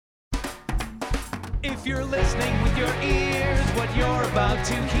If you're listening with your ears, what you're about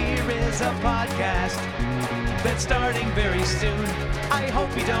to hear is a podcast that's starting very soon. I hope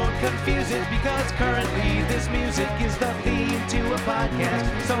you don't confuse it, because currently this music is the theme to a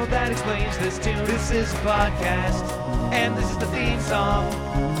podcast. So that explains this tune. This is a podcast, and this is the theme song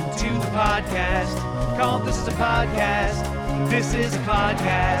to the podcast called This is a Podcast. This is a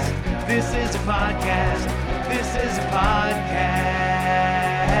podcast. This is a podcast. This is a podcast.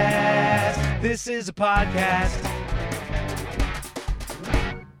 This is a podcast.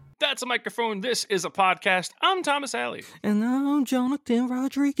 That's a microphone. This is a podcast. I'm Thomas Alley. And I'm Jonathan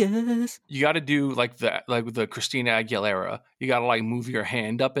Rodriguez. You got to do like with the Christina Aguilera. You got to like move your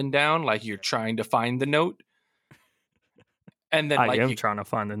hand up and down like you're trying to find the note. And then I am trying to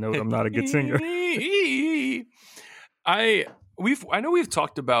find the note. I'm not a good singer. I know we've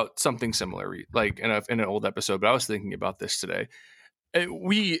talked about something similar, like in an old episode, but I was thinking about this today.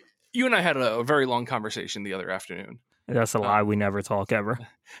 You and I had a very long conversation the other afternoon. That's a lie. We never talk ever.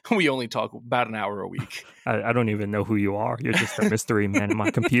 We only talk about an hour a week. I don't even know who you are. You're just a mystery man in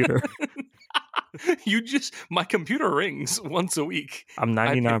my computer. My computer rings once a week. I'm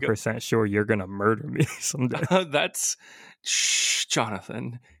 99% sure you're going to murder me someday. Shh,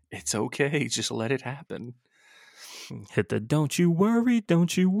 Jonathan. It's okay. Just let it happen. Hit the don't you worry,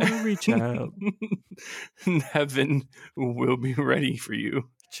 child. Heaven will be ready for you.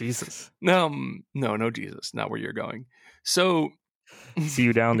 Jesus. No, Jesus. Not where you're going. So, see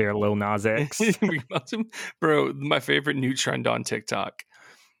you down there, Lil Nas X. Bro, my favorite new trend on TikTok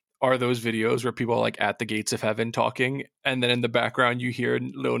are those videos where people are like at the gates of heaven talking, and then in the background you hear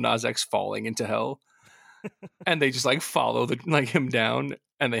Lil Nas X falling into hell, and they just like follow him down,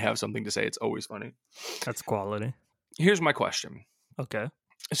 and they have something to say. It's always funny. That's quality. Here's my question. Okay.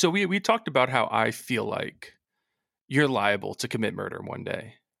 So we talked about how I feel like you're liable to commit murder one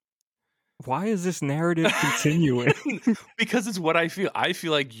day. Why is this narrative continuing? Because it's what I feel. I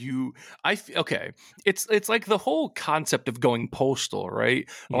feel like okay. It's like the whole concept of going postal, right?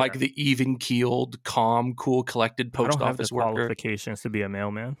 Yeah. Like the even-keeled, calm, cool, collected post office worker. I don't have the qualifications to be a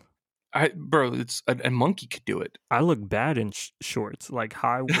mailman. Bro, it's a monkey could do it. I look bad in shorts, like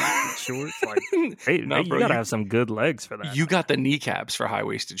high-waisted shorts. Like, hey, bro, you gotta have some good legs for that. You got the kneecaps for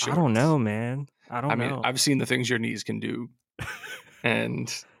high-waisted shorts. I don't know, man. I mean, I've seen the things your knees can do,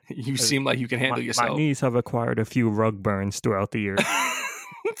 and you seem like you can handle yourself. My knees have acquired a few rug burns throughout the years.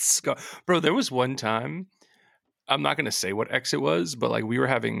 Bro, there was one time, I'm not going to say what ex it was, but like we were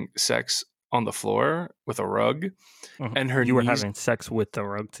having sex on the floor with a rug, and you were having sex with the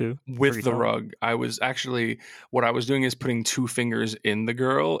rug too? With the rug. I was actually, what I was doing is putting two fingers in the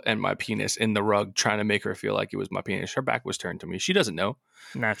girl and my penis in the rug, trying to make her feel like it was my penis. Her back was turned to me. She doesn't know.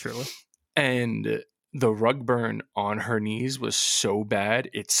 Naturally. And the rug burn on her knees was so bad,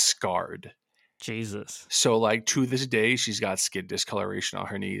 it scarred. Jesus. So, like, to this day, she's got skin discoloration on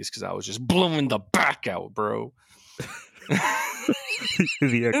her knees because I was just blowing the back out, bro.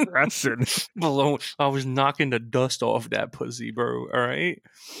 The aggression. I was knocking the dust off that pussy, bro. All right?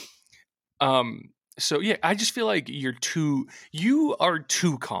 So, yeah, I just feel like you are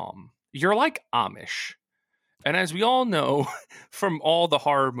too calm. You're like Amish. And as we all know from all the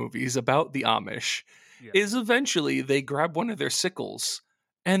horror movies about the Amish, is eventually they grab one of their sickles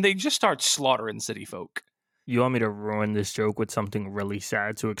and they just start slaughtering city folk. You want me to ruin this joke with something really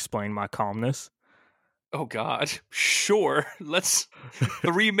sad to explain my calmness? Oh, God. Sure.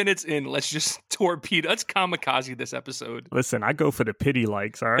 3 minutes in, let's just torpedo. Let's kamikaze this episode. Listen, I go for the pity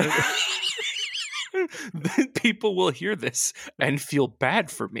likes, all right? People will hear this and feel bad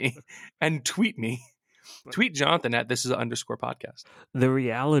for me and tweet me. Tweet Jonathan at @this_is_podcast. The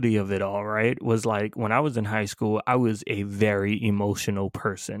reality of it all, right, was like when I was in high school, I was a very emotional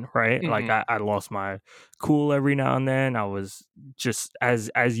person, right? Mm-hmm. Like I lost my cool every now and then. I was just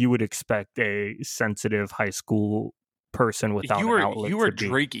as you would expect a sensitive high school person without an outlet. You were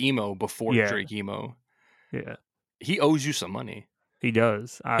Drake emo before Drake emo. Yeah, he owes you some money. He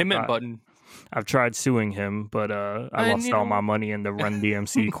does. Him and Button. I've tried suing him, but I lost all my money in the Run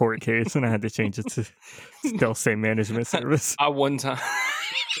DMC court case, and I had to change it to Still Say Management Service. One time,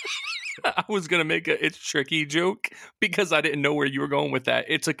 I was going to make a "it's tricky" joke because I didn't know where you were going with that.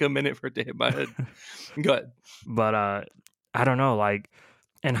 It took a minute for it to hit my head. Go ahead. But I don't know, like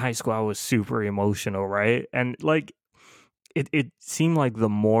in high school, I was super emotional, right? And like it seemed like the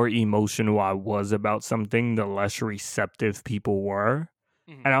more emotional I was about something, the less receptive people were.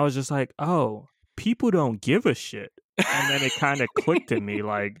 Mm-hmm. And I was just like, oh, people don't give a shit. And then it kind of clicked at me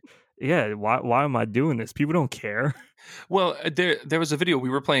like, yeah, why am I doing this? People don't care. Well, there was a video. We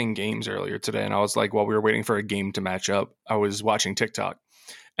were playing games earlier today, and I was like, while we were waiting for a game to match up, I was watching TikTok.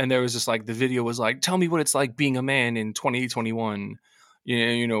 And there was just like the video was like, tell me what it's like being a man in 2021.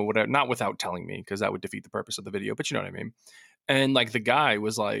 You know, whatever, not without telling me, because that would defeat the purpose of the video, but you know what I mean. And like the guy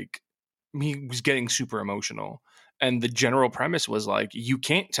was like, he was getting super emotional. And the general premise was like, you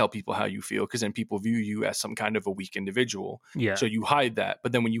can't tell people how you feel because then people view you as some kind of a weak individual. Yeah. So you hide that.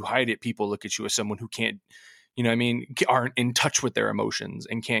 But then when you hide it, people look at you as someone who can't, you know what I mean, aren't in touch with their emotions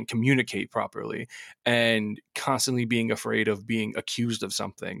and can't communicate properly and constantly being afraid of being accused of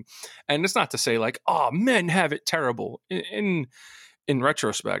something. And it's not to say like, oh, men have it terrible. In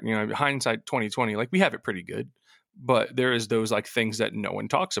retrospect, you know, hindsight 2020, like we have it pretty good. But there is those like things that no one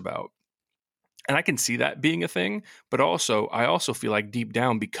talks about. And I can see that being a thing, but also I also feel like deep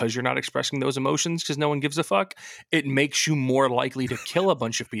down, because you're not expressing those emotions because no one gives a fuck, it makes you more likely to kill a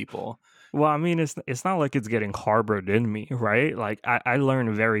bunch of people. Well, I mean, it's not like it's getting harbored in me, right? Like I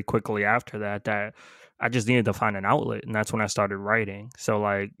learned very quickly after that I just needed to find an outlet, and that's when I started writing. So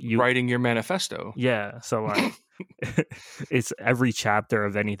like writing your manifesto. Yeah. So like it's every chapter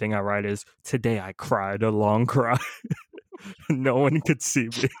of anything I write is, today I cried a long cry. No one could see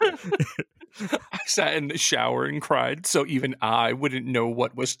me. I sat in the shower and cried, so even I wouldn't know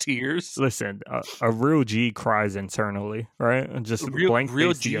what was tears. Listen, a real G cries internally, right? And just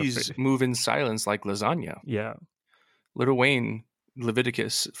real G's move in silence like lasagna. Yeah. Lil Wayne,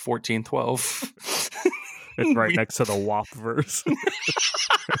 Leviticus 14:12. It's right next to the WAP verse.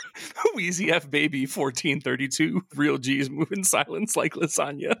 Wheezy F Baby 14:32. Real G's move in silence like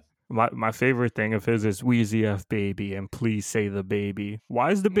lasagna. My favorite thing of his is Wheezy F Baby and please say the baby.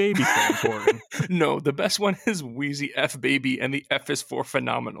 Why is the baby so important? No, the best one is Wheezy F Baby and the F is for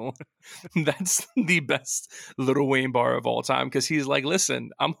phenomenal. That's the best Lil Wayne bar of all time because he's like, listen,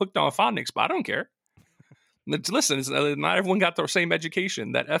 I'm hooked on phonics, but I don't care. Listen, not everyone got the same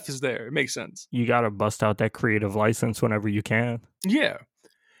education. That F is there. It makes sense. You got to bust out that creative license whenever you can. Yeah.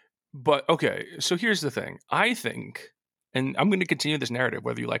 But okay, so here's the thing. I think... and I'm going to continue this narrative,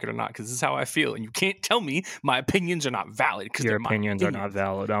 whether you like it or not, because this is how I feel. And you can't tell me my opinions are not valid. Because your opinions are not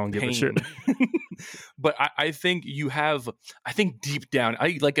valid. I don't give a shit. But I think you have, I think deep down,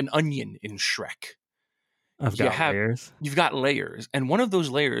 like an onion in Shrek. I've got layers. You've got layers. And one of those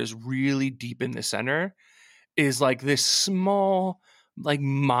layers really deep in the center is like this small, like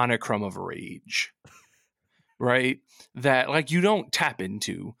monochrome of rage. Right? That like you don't tap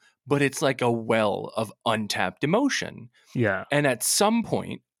into. But it's like a well of untapped emotion. Yeah. And at some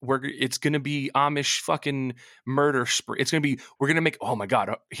point, it's going to be Amish fucking murder spree. It's going to be, we're going to make, oh my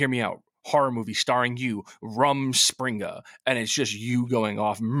God, hear me out. Horror movie starring you, Rumspringa. And it's just you going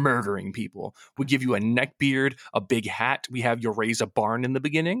off murdering people. We give you a neck beard, a big hat. We have you raise a barn in the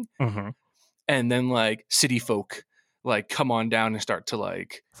beginning. Mm-hmm. And then like city folk like come on down and start to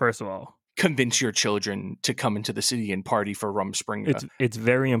like. First of all, convince your children to come into the city and party for Rumspringa. It's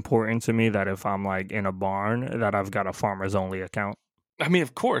very important to me that if I'm like in a barn, that I've got a farmers only account. I mean,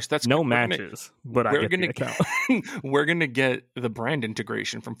 of course, that's no matches, but I get the account. We're gonna get the brand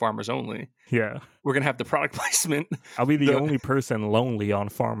integration from Farmers Only. Yeah, we're gonna have the product placement. I'll be the only person lonely on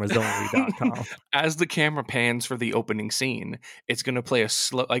FarmersOnly.com. As the camera pans for the opening scene, it's gonna play a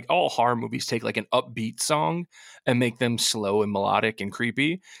slow. Like all horror movies take like an upbeat song and make them slow and melodic and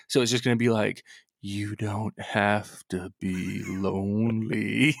creepy. So it's just gonna be like, you don't have to be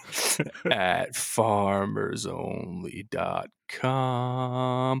lonely at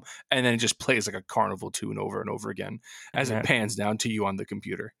FarmersOnly.com. And then it just plays like a carnival tune over and over again as it pans down to you on the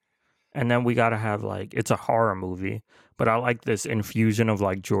computer. And then we got to have like, it's a horror movie, but I like this infusion of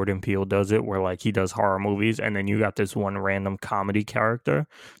like Jordan Peele does it where like he does horror movies and then you got this one random comedy character.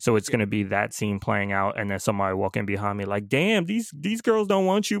 So it's going to be that scene playing out and then somebody walking behind me like, damn, these girls don't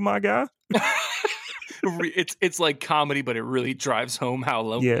want you, my guy. It's like comedy, but it really drives home how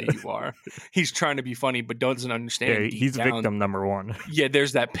lonely you are. He's trying to be funny, but doesn't understand. Yeah, he's victim number one. Yeah,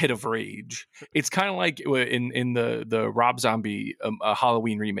 there's that pit of rage. It's kind of like in the Rob Zombie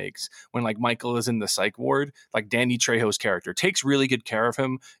Halloween remakes when like Michael is in the psych ward. Like Danny Trejo's character takes really good care of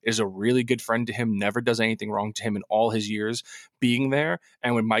him, is a really good friend to him, never does anything wrong to him in all his years being there.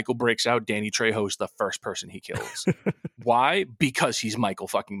 And when Michael breaks out, Danny Trejo is the first person he kills. Why? Because he's Michael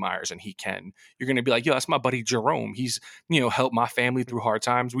fucking Myers and he can. You're going to be like, yo, that's my buddy Jerome. He's, helped my family through hard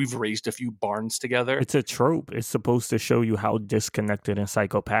times. We've raised a few barns together. It's a trope. It's supposed to show you how disconnected and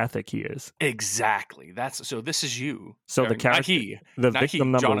psychopathic he is. Exactly. So this is you. So the character,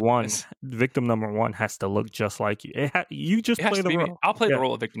 victim number one has to look just like you. You just play the role. I'll play the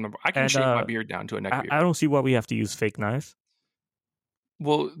role of victim number. I can shave my beard down to a neck beard. I don't see why we have to use fake knives.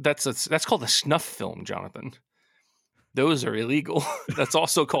 Well, that's called a snuff film, Jonathan. Those are illegal. That's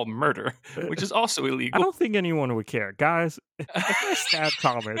also called murder, which is also I illegal. don't think anyone would care. Guys, if I stabbed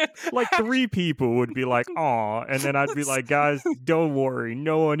Thomas, like 3 people would be like, aw. And then I'd be like, guys, don't worry.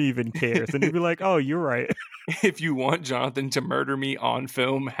 No one even cares. And they'd be like, oh, you're right. If you want Jonathan to murder me on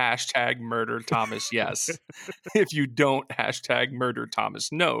film, hashtag murder Thomas, yes. If you don't, hashtag murder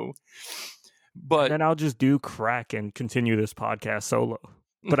Thomas, no. But then I'll just do crack and continue this podcast solo.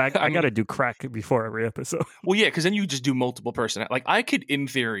 But I got to do crack before every episode. Well, yeah, because then you just do multiple personalities. Like I could, in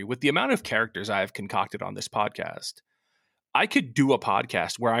theory, with the amount of characters I have concocted on this podcast, I could do a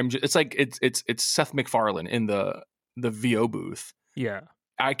podcast where I'm just, it's Seth MacFarlane in the VO booth. Yeah.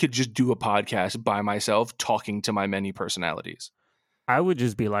 I could just do a podcast by myself talking to my many personalities. I would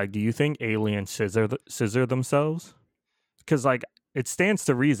just be like, do you think aliens scissor themselves? Because like it stands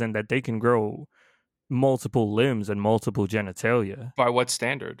to reason that they can grow multiple limbs and multiple genitalia. By what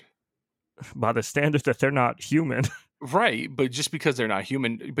standard? By the standard that they're not human. Right, but just because they're not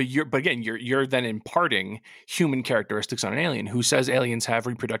human, but again you're then imparting human characteristics on an alien. Who says aliens have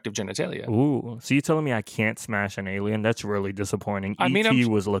reproductive genitalia? Ooh, so you telling me I can't smash an alien? That's really disappointing. I mean, E.T.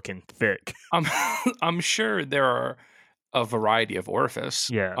 was looking thick. I'm sure there are a variety of orifice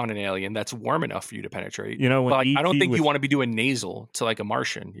Yeah. on an alien that's warm enough for you to penetrate. You know, when but like, I don't think was, you want to be doing nasal to like a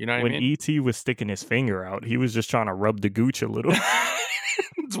Martian. You know what I mean? When E.T. was sticking his finger out, he was just trying to rub the gooch a little.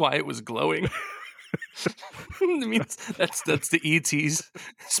 That's why it was glowing. I mean, that's the ET's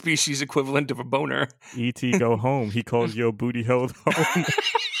species equivalent of a boner. E.T. go home. He calls your booty hole home.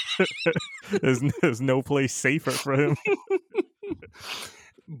 There's no place safer for him.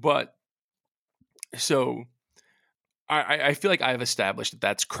 But so I feel like I've established that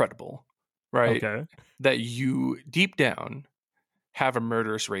that's credible, right? Okay. That you deep down have a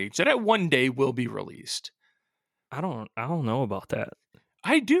murderous rage that at one day will be released. I don't know about that.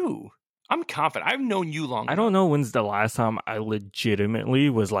 I do. I'm confident. I've known you long enough. I don't know when's the last time I legitimately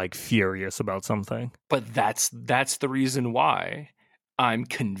was like furious about something. But that's the reason why I'm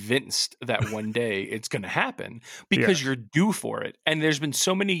convinced that one day it's going to happen, because you're due for it. And there's been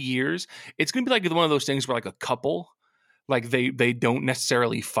so many years. It's going to be like one of those things where like a couple, like they don't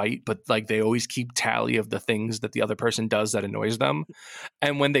necessarily fight, but like they always keep tally of the things that the other person does that annoys them.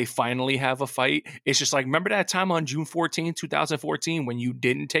 And when they finally have a fight, it's just like, remember that time on June 14, 2014, when you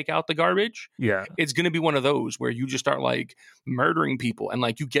didn't take out the garbage? Yeah. It's going to be one of those where you just start like murdering people, and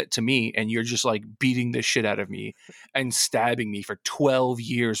like you get to me and you're just like beating the shit out of me and stabbing me for 12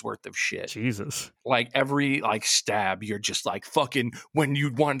 years worth of shit. Jesus. Like every like stab, you're just like fucking when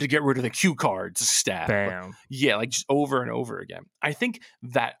you wanted to get rid of the cue cards, stab. Bam. Yeah, like just over and over again. I think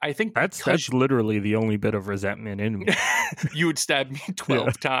that's literally the only bit of resentment in me. You would stab me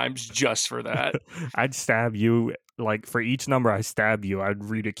 12 times just for that. I'd stab you, like for each number I stab you, I'd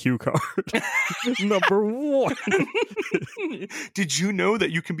read a cue card. Number 1. Did you know that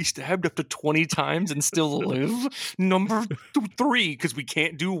you can be stabbed up to 20 times and still live? Number 3, because we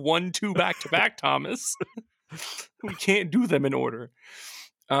can't do 1, 2 back to back, Thomas. We can't do them in order.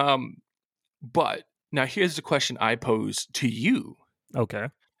 But now here's the question I pose to you. Okay.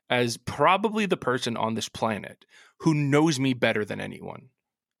 As probably the person on this planet who knows me better than anyone.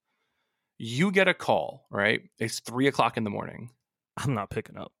 You get a call, right? It's 3:00 in the morning. I'm not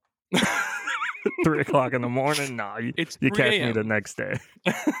picking up. 3:00 in the morning? Nah, you catch me the next day.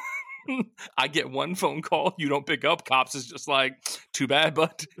 I get one phone call. You don't pick up. Cops is just like, too bad,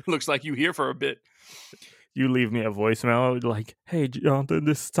 but looks like you here for a bit. You leave me a voicemail like, hey, Jonathan,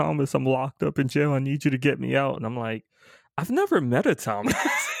 this is Thomas. I'm locked up in jail. I need you to get me out. And I'm like, I've never met a Thomas.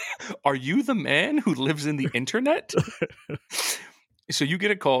 Are you the man who lives in the internet? So you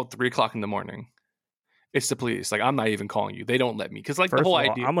get a call at 3:00 in the morning. It's the police. Like, I'm not even calling you. They don't let me. Because, like, First the whole of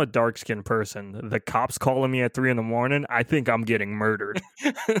all, idea. I'm a dark-skinned person. The cops calling me at 3 a.m, I think I'm getting murdered.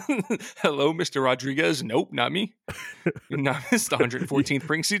 Hello, Mr. Rodriguez. Nope, not me. Not this, the 114th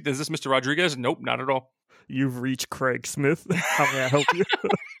precinct. Is this Mr. Rodriguez? Nope, not at all. You've reached Craig Smith. How may I help you?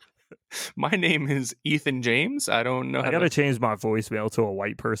 My name is Ethan James. I don't know. I gotta change my voicemail to a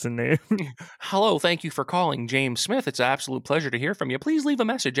white person name. Hello, thank you for calling James Smith. It's an absolute pleasure to hear from you. Please leave a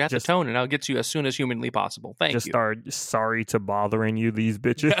message at the tone, and I'll get to you as soon as humanly possible. Thank you. Just start sorry to bothering you, these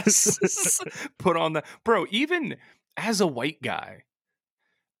bitches. Yes. Put on the bro. Even as a white guy,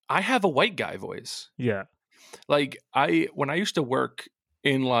 I have a white guy voice. Yeah. Like when I used to work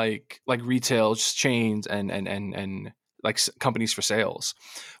in like retail chains and like companies for sales,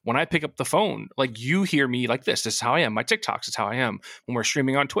 when I pick up the phone, like you hear me like this is how I am. My TikToks is how I am. When we're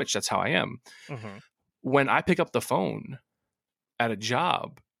streaming on Twitch, that's how I am. Mm-hmm. When I pick up the phone at a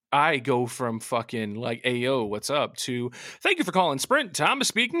job, I go from fucking like, "Ayo, what's up?" to "Thank you for calling Sprint. Thomas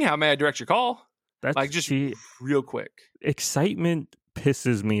speaking. How may I direct your call?" That's Like, just real quick. excitement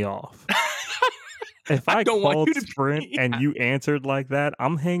pisses me off. If I I don't want called you to Sprint be- and you answered like that,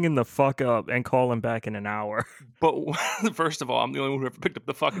 I'm hanging the fuck up and calling back in an hour. But first of all, I'm the only one who ever picked up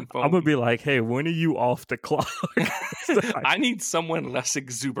the fucking phone. I'm gonna be like, hey, when are you off the clock? I need someone less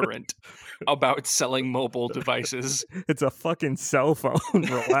exuberant about selling mobile devices. It's a fucking cell phone.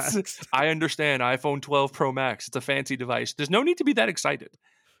 Relax. I understand iPhone 12 Pro Max. It's a fancy device. There's no need to be that excited.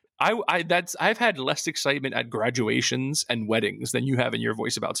 I've had less excitement at graduations and weddings than you have in your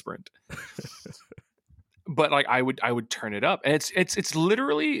voice about Sprint. But like I would turn it up, and it's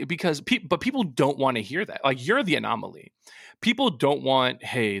literally because people don't want to hear that. Like, you're the anomaly. People don't want,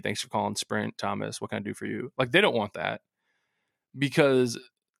 hey, thanks for calling Sprint, Thomas. What can I do for you? Like, they don't want that, because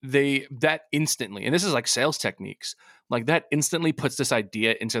that instantly, and this is like sales techniques, like that instantly puts this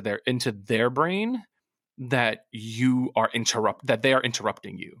idea into their brain that that they are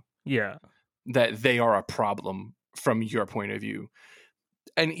interrupting you. Yeah. That they are a problem from your point of view.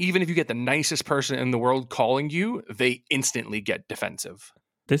 And even if you get the nicest person in the world calling you, they instantly get defensive.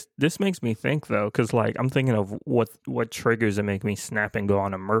 This makes me think, though, because like I'm thinking of what triggers that make me snap and go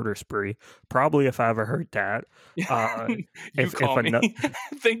on a murder spree. Probably if I ever heard that. Call me.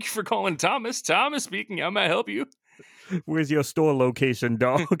 Thank you for calling Thomas. Thomas speaking. How may I help you? Where's your store location,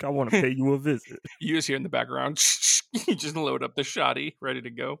 dog? I want to pay you a visit. You just hear in the background. You just load up the shoddy, ready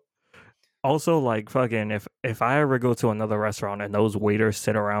to go. Also, like, fucking, if I ever go to another restaurant and those waiters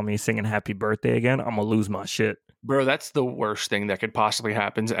sit around me singing happy birthday again, I'm gonna lose my shit. Bro, that's the worst thing that could possibly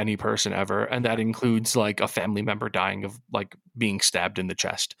happen to any person ever. And that includes like a family member dying of like being stabbed in the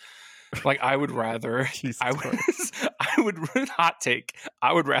chest. Like, I would rather, hot take,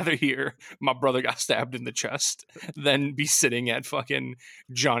 I would rather hear my brother got stabbed in the chest than be sitting at fucking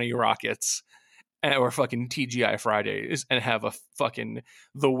Johnny Rockets or fucking TGI Fridays and have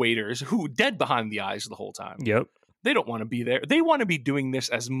the waiters who dead behind the eyes the whole time. Yep. They don't want to be there. They want to be doing this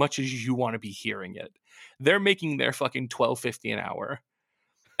as much as you want to be hearing it. They're making their fucking $12.50 an hour.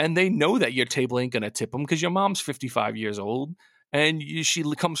 And they know that your table ain't going to tip them because your mom's 55 years old. And she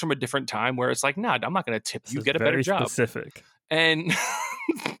comes from a different time where it's like, nah, I'm not going to tip you. Get a better job. Specific. And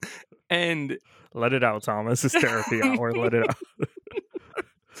let it out, Thomas. It's therapy hour. Let it out.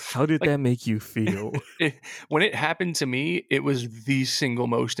 How did that make you feel? When it happened to me, it was the single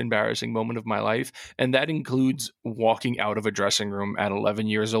most embarrassing moment of my life. And that includes walking out of a dressing room at 11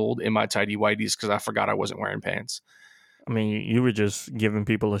 years old in my tidy whities because I forgot I wasn't wearing pants. I mean, you were just giving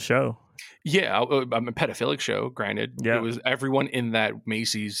people a show. Yeah, I'm a pedophilic show, granted. Yeah. It was everyone in that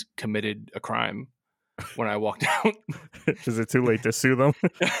Macy's committed a crime when I walked out. Is it too late to sue them?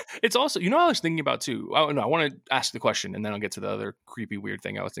 It's also, I was thinking about too. Oh, no, I want to ask the question and then I'll get to the other creepy, weird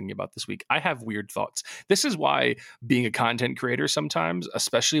thing I was thinking about this week. I have weird thoughts. This is why being a content creator sometimes,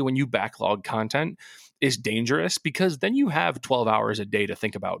 especially when you backlog content, is dangerous because then you have 12 hours a day to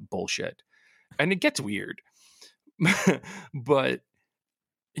think about bullshit and it gets weird. But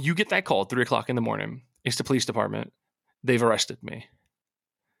you get that call at 3:00 in the morning. It's the police department. They've arrested me.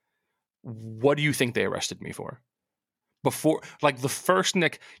 What do you think they arrested me for? Before, like the first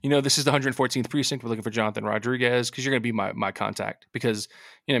Nick, this is the 114th precinct. We're looking for Jonathan Rodriguez because you're going to be my contact because,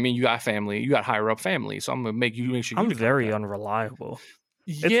 you got family, you got higher up family. So I'm going to make sure I'm very unreliable.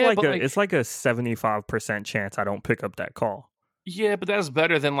 Yeah, it's like a 75% chance I don't pick up that call. Yeah, but that's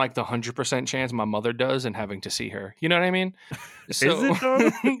better than like the 100% chance my mother does and having to see her. You know what I mean? So, is it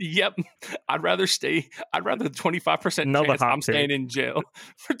though? Yep. I'd rather the 25% chance I'm staying in jail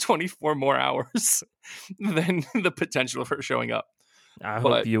for 24 more hours than the potential for showing up. I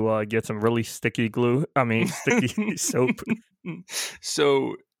hope you get some really sticky glue. I mean, sticky soap.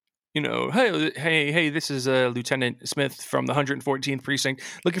 So, hey, this is Lieutenant Smith from the 114th precinct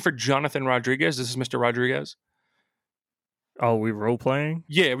looking for Jonathan Rodriguez. This is Mr. Rodriguez. Oh, we role playing?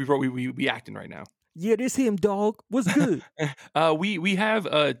 Yeah, we acting right now. Yeah, this him, dog. What's good? We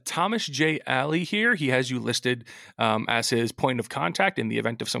have Thomas J. Alley here. He has you listed as his point of contact in the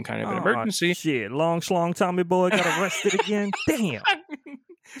event of some kind of an emergency. Shit, long schlong Tommy boy got arrested again. Damn,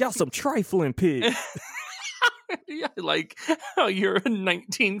 y'all some trifling pigs. Yeah, like how you're a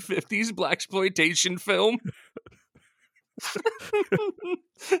 1950s blaxploitation film.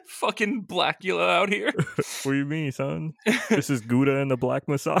 Fucking Blackula out here. What do you mean, son? This is Gouda and the Black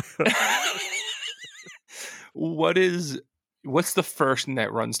Messiah. What's the first thing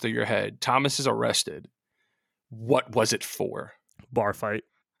that runs through your head? Thomas is arrested. What was it for? Bar fight.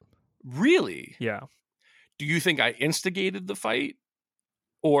 Really? Yeah. Do you think I instigated the fight?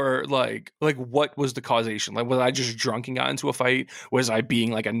 Or like what was the causation? Like, was I just drunk and got into a fight? Was I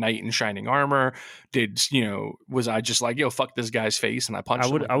being like a knight in shining armor? Was I just like, yo, fuck this guy's face, and I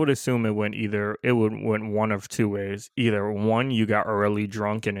punched him? I would assume it went one of two ways. Either one, you got really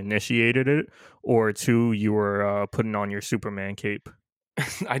drunk and initiated it, or two, you were putting on your Superman cape.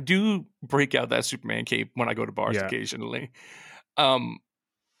 I do break out that Superman cape when I go to bars occasionally.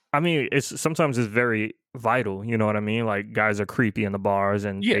 I mean, sometimes it's very vital. You know what I mean? Like, guys are creepy in the bars,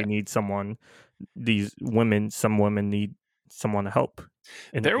 and they need someone. Some women need someone to help.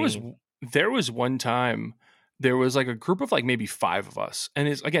 There was one time, there was like a group of like maybe 5 of us, and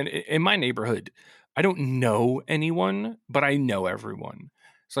it's again in my neighborhood. I don't know anyone, but I know everyone.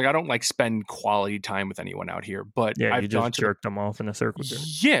 So like I don't like spend quality time with anyone out here, but I've just jerked them off in a circle jerk.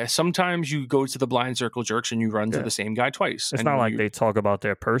 Yeah, sometimes you go to the blind circle jerks and you run to the same guy twice. It's not like they talk about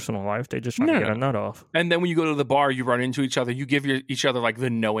their personal life; they just try to get a nut off. And then when you go to the bar, you run into each other. You give each other like the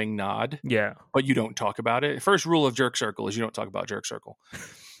knowing nod. Yeah, but you don't talk about it. First rule of jerk circle is you don't talk about jerk circle.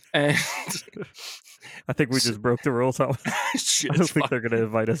 And I think we just broke the rules. I don't think they're going to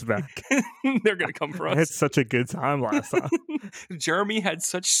invite us back. They're going to come for us. I had such a good time last time. Jeremy had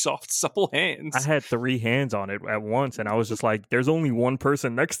such soft, supple hands. I had 3 hands on it at once, and I was just like, there's only one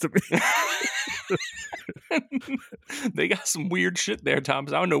person next to me. They got some weird shit there,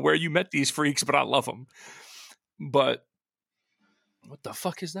 Thomas. I don't know where you met these freaks, but I love them. But what the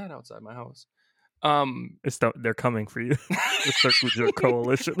fuck is that outside my house? They're coming for you. The Circle Jerk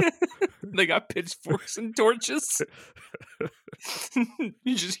Coalition. They got pitchforks and torches.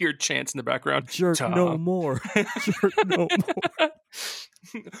 You just hear chants in the background. Jerk no more. Jerk no more.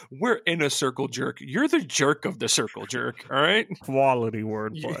 We're in a circle jerk. You're the jerk of the circle jerk. All right. Quality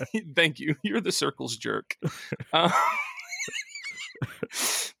wordplay. Thank you. You're the circle's jerk.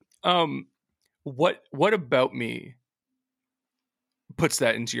 What about me puts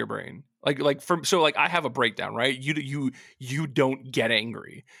that into your brain? So I have a breakdown, right? You don't get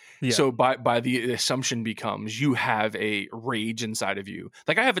angry. Yeah. So by the assumption becomes you have a rage inside of you.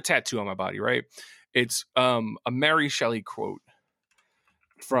 Like I have a tattoo on my body, right? It's a Mary Shelley quote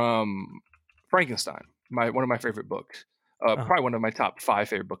from Frankenstein, one of my favorite books. Probably one of my top 5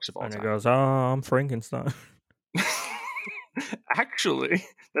 favorite books of all time. And it goes, I'm Frankenstein. Actually,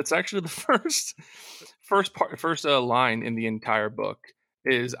 that's actually the first line in the entire book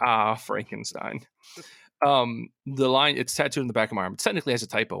is Frankenstein. The line, it's tattooed in the back of my arm. It technically has a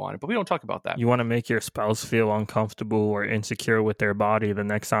typo on it, but we don't talk about that. You want to make your spouse feel uncomfortable or insecure with their body. The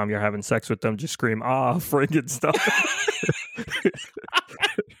next time you're having sex with them, just scream, Frankenstein.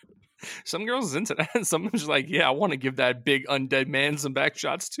 Some girls is into that. Some just like, yeah, I want to give that big undead man some back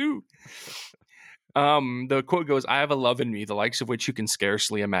shots too. The quote goes, I have a love in me, the likes of which you can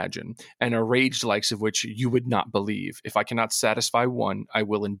scarcely imagine, and a rage the likes of which you would not believe. If I cannot satisfy one, I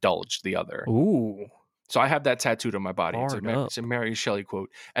will indulge the other. Ooh. So I have that tattooed on my body. It's a Mary Shelley quote.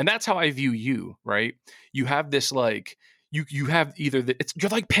 And that's how I view you, right? You have this like, you have either, you're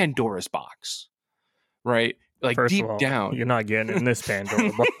like Pandora's box, right? Like First deep of all, down. You're not getting in this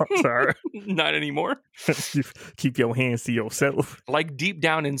Pandora box, sorry. Not anymore. Keep your hands to yourself. Like deep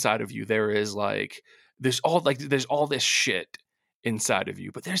down inside of you, there is there's all this shit inside of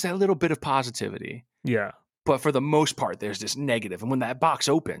you, but there's that little bit of positivity. Yeah. But for the most part, there's this negative. And when that box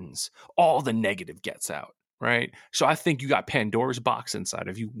opens, all the negative gets out, right? So I think you got Pandora's box inside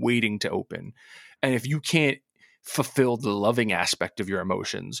of you waiting to open. And if you can't fulfill the loving aspect of your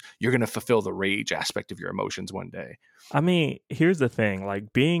emotions, you're going to fulfill the rage aspect of your emotions one day. I mean, here's the thing,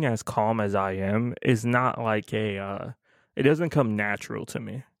 like being as calm as I am is not like it doesn't come natural to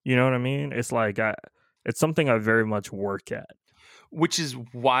me. You know what I mean? It's like it's something I very much work at. Which is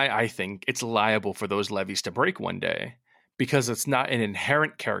why I think it's liable for those levees to break one day, because it's not an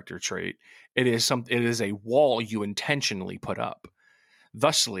inherent character trait. It is a wall you intentionally put up.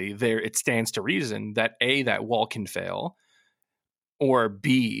 Thusly, it stands to reason that A, that wall can fail, or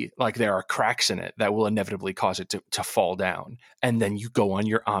B, like there are cracks in it that will inevitably cause it to fall down. And then you go on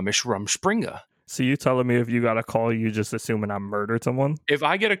your Amish Rumspringa. So you telling me if you got a call, you just assuming I murdered someone? If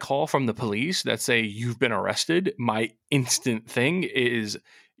I get a call from the police that say you've been arrested, my instant thing is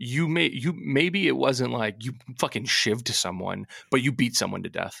maybe it wasn't like you fucking shivved someone, but you beat someone to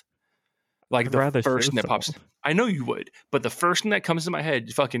death. Like the first thing that pops, I know you would, but the first thing that comes to my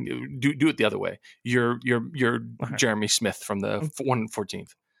head, fucking do it the other way. You're okay. Jeremy Smith from the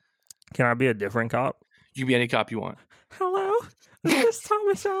 114th. Can I be a different cop? You can be any cop you want. Hello, this is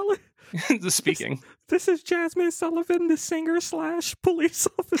Thomas Allen. The speaking. This is Jasmine Sullivan, the singer/police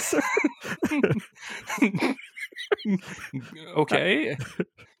officer. Okay,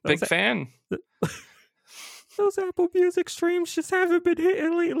 big fan. Those Apple Music streams just haven't been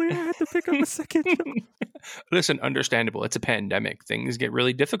hitting lately. I had to pick up a second job. Listen, understandable. It's a pandemic. Things get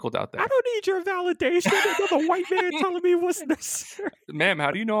really difficult out there. I don't need your validation. Another white man telling me what's necessary. Ma'am,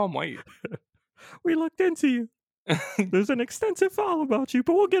 how do you know I'm white? We looked into you. There's an extensive file about you,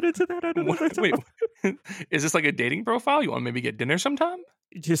 but we'll get into that at another time. Wait, is this like a dating profile? You want to maybe get dinner sometime?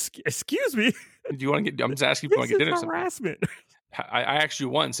 Just excuse me. Do you want to get? I'm just asking if you want to get dinner sometime. Harassment. I asked you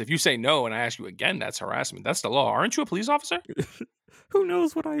once. If you say no and I ask you again, that's harassment. That's the law. Aren't you a police officer? Who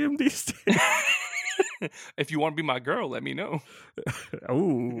knows what I am these days? If you want to be my girl, let me know.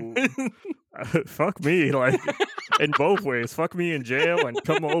 Oh, fuck me, like in both ways. Fuck me in jail and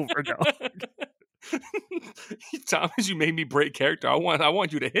come over, dog. Thomas, you made me break character. I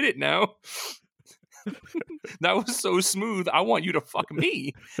want you to hit it now. That was so smooth. I want you to fuck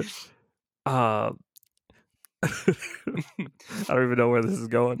me. I don't even know where this is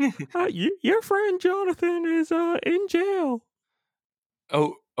going. Your friend Jonathan is in jail.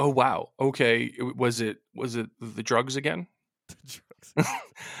 Oh wow. Okay. Was it the drugs again?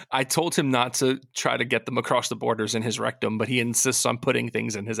 I told him not to try to get them across the borders in his rectum, but he insists on putting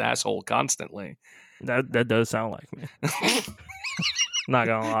things in his asshole constantly. That does sound like me. Not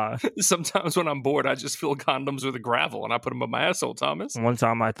gonna lie. Sometimes when I'm bored, I just fill condoms with gravel and I put them in my asshole, Thomas. One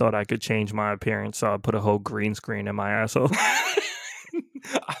time I thought I could change my appearance, so I put a whole green screen in my asshole.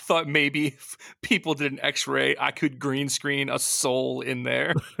 I thought maybe if people did an x-ray, I could green screen a soul in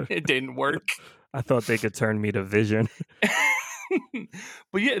there. It didn't work. I thought they could turn me to Vision.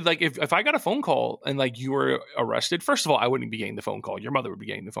 But yeah, like if I got a phone call and like you were arrested, first of all, I wouldn't be getting the phone call. Your mother would be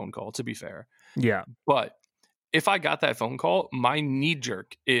getting the phone call, to be fair. Yeah. But if I got that phone call, my knee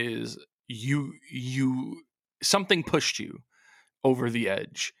jerk is you something pushed you over the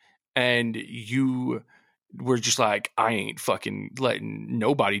edge and you were just like, I ain't fucking letting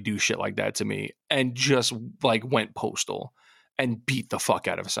nobody do shit like that to me, and just like went postal and beat the fuck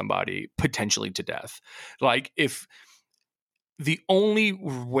out of somebody, potentially to death. Like, if the only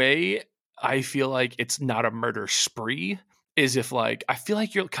way I feel like it's not a murder spree is if, like, I feel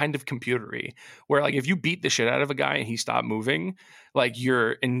like you're kind of computery, where like if you beat the shit out of a guy and he stopped moving, like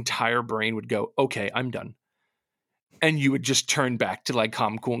your entire brain would go, okay, I'm done. And you would just turn back to like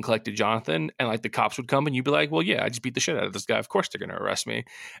calm, cool, and collected Jonathan, and like the cops would come, and you'd be like, "Well, yeah, I just beat the shit out of this guy. Of course they're going to arrest me."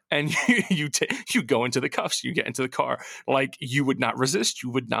 And you go into the cuffs, you get into the car. Like, you would not resist, you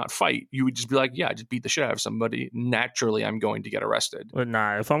would not fight. You would just be like, "Yeah, I just beat the shit out of somebody. Naturally, I'm going to get arrested." But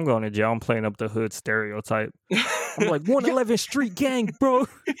nah, if I'm going to jail, I'm playing up the hood stereotype. I'm like 111th Street gang, bro.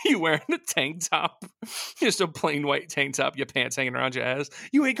 You wearing a tank top, just a plain white tank top, your pants hanging around your ass.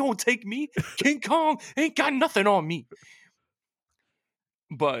 You ain't gonna take me. King Kong ain't got nothing on me.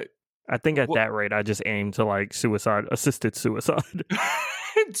 But I think at that rate, I just aim to like assisted suicide.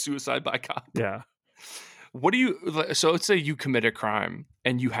 Suicide by cop. Yeah. What do you, so let's say you commit a crime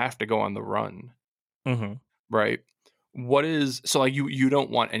and you have to go on the run. Mm-hmm. Right? What is, so like you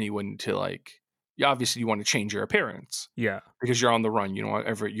don't want anyone to like, obviously you want to change your appearance. Yeah. Because you're on the run. You don't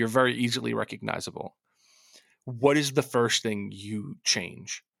want you're very easily recognizable. What is the first thing you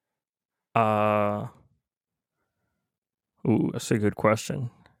change? Ooh, that's a good question.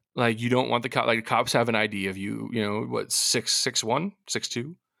 Like, you don't want the cops have an ID of you, you know, what, 6'1",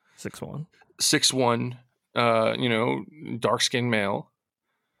 6'2"? 6'1". 6'1", you know, dark-skinned male.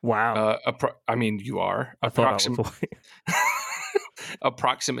 Wow. I mean, you are. I thought I was white.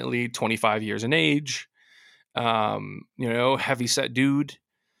 Approximately 25 years in age. You know, heavy-set dude.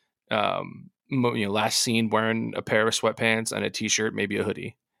 You know, last seen wearing a pair of sweatpants and a t-shirt, maybe a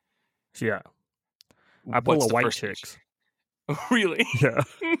hoodie. Yeah. I pull a white chicks. Really? Yeah.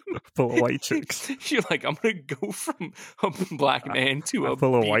 Full of white chicks. You're like, I'm gonna go from a black man to a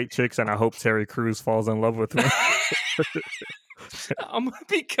full of white chicks, and I hope Terry Crews falls in love with me. I'm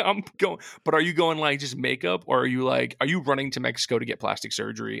going, but are you going like just makeup, or are you running to Mexico to get plastic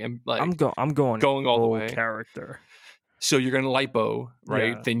surgery and like I'm going all the way character. So you're gonna lipo,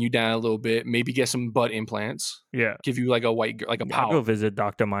 right? Yeah. Thin you down a little bit, maybe get some butt implants. Yeah. Give you like a white, like a I'll pog. go visit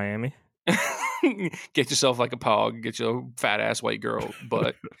Dr. Miami. Get yourself like a pog, get your fat ass white girl,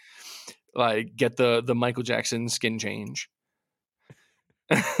 but like get the Michael Jackson skin change.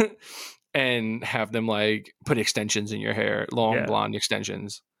 And have them like put extensions in your hair, long blonde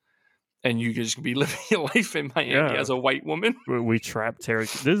extensions. And you can just be living your life in Miami as a white woman. We trap Terry.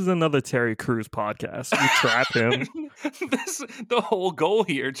 This is another Terry Crews podcast. We trap him. The whole goal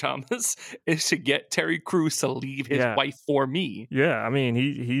here, Thomas, is to get Terry Crews to leave his wife for me. Yeah, I mean,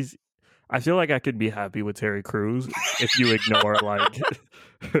 he's. I feel like I could be happy with Terry Crews if you ignore like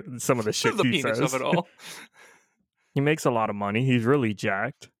some of the shit the he penis says. Of it all. He makes a lot of money. He's really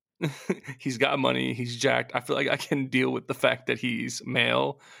jacked. He's got money. He's jacked. I feel like I can deal with the fact that he's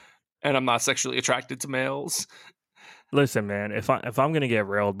male, and I'm not sexually attracted to males. Listen, man, if I'm gonna get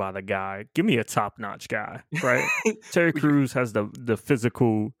railed by the guy, give me a top notch guy, right? Terry Crews has the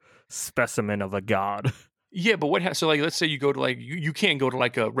physical specimen of a god. Yeah, but so like, let's say you go to like you can't go to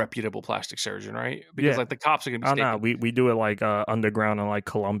like a reputable plastic surgeon, right? Because Yeah. like the cops are gonna be Oh staking. no, we do it like underground in like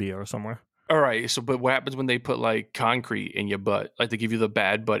Colombia or somewhere. All right, so but what happens when they put like concrete in your butt? Like they give you the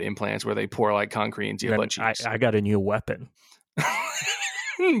bad butt implants where they pour like concrete into your Then butt cheeks. I got a new weapon.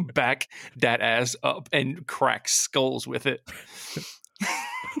 Back that ass up and crack skulls with it.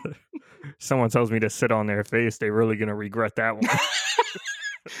 Someone tells me to sit on their face, they're really gonna regret that one.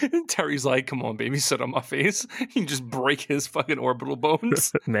 Terry's like, come on, baby, sit on my face. You just break his fucking orbital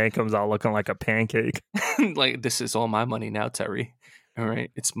bones. Man comes out looking like a pancake. Like, this is all my money now, Terry. All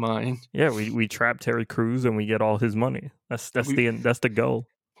right, it's mine. Yeah, we trap Terry Crews and we get all his money. That's the goal.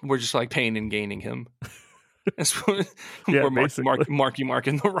 We're just like paying and gaining him. That's what Yeah, we're basically. Marky Mark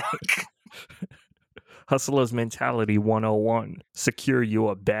in the Rock. Hustler's mentality 101. Secure you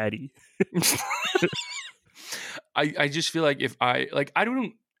a baddie. I just feel like if I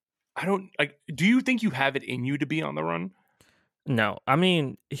don't like, do you think you have it in you to be on the run? No, I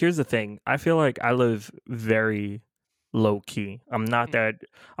mean, here's the thing. I feel like I live very low key. I'm not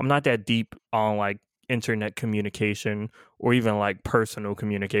that deep on like internet communication or even like personal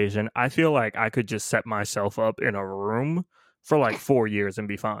communication. I feel like I could just set myself up in a room for like 4 years and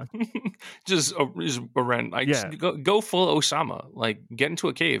be fine. just around, like, Yeah. go full Osama, like get into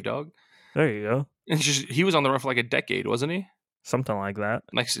a cave, dog. There you go. And just he was on the run for like a decade, wasn't he? Something like that.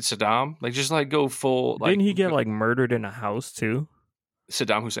 Like Saddam, like just like go full. Like, Didn't he get like murdered in a house too?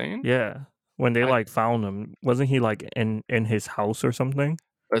 Saddam Hussein? Yeah. When they like found him, wasn't he like in his house or something?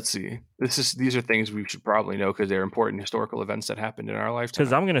 Let's see. These are things we should probably know because they're important historical events that happened in our lifetime.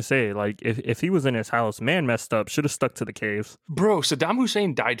 Because I'm gonna say, like, if he was in his house, man messed up. Should have stuck to the caves. Bro, Saddam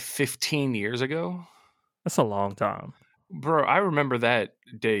Hussein died 15 years ago. That's a long time. Bro, I remember that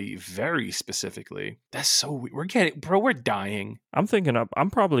day very specifically. That's so weird. We're dying. I'm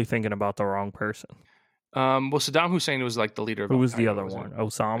probably thinking about the wrong person. Well, Saddam Hussein was like the leader of Who was the Al-Qaeda, other wasn't one? it?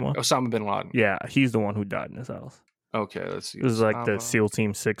 Osama? Osama bin Laden. Yeah, he's the one who died in his house. Okay, let's see. It was like the SEAL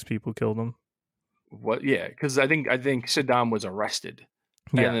Team 6 people killed him. What? Yeah, because I think Saddam was arrested,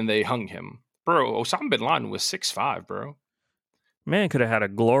 and then they hung him. Bro, Osama bin Laden was 6'5", bro. Man could have had a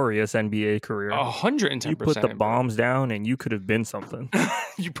glorious NBA career. 110%. You put the bombs down and you could have been something.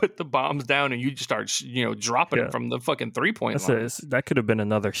 You put the bombs down and you just start, dropping it from the fucking 3-point line. That could have been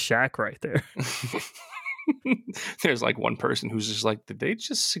another Shaq right there. There's like one person who's just like, did they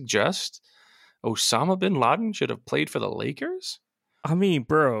just suggest Osama bin Laden should have played for the Lakers? I mean,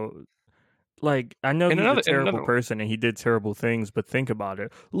 bro, like, I know he's a terrible person and he did terrible things, but think about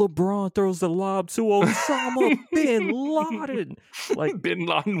it. LeBron throws the lob to Osama bin Laden. Like, bin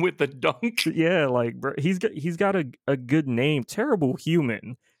Laden with the dunk. Yeah, like, bro, he's got a good name. Terrible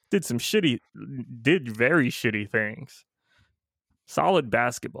human. Did very shitty things. Solid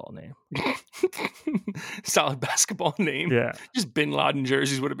basketball name. Solid basketball name. Yeah. Just bin Laden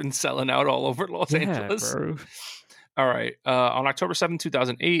jerseys would have been selling out all over Los Angeles. Bro. All right. On October 7,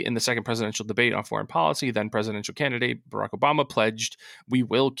 2008, in the second presidential debate on foreign policy, then presidential candidate Barack Obama pledged, "We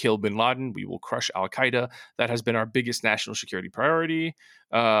will kill bin Laden. We will crush Al-Qaeda. That has been our biggest national security priority."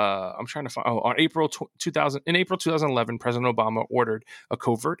 I'm trying to find. In April 2011, President Obama ordered a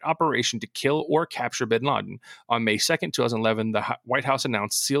covert operation to kill or capture bin Laden. On May 2nd, 2011, the White House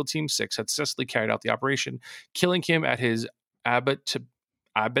announced SEAL Team 6 had successfully carried out the operation, killing him at his Abbottabad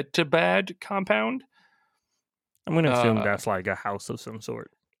compound. I'm going to assume that's like a house of some sort.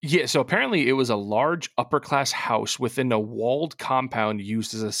 Yeah, so apparently it was a large upper-class house within a walled compound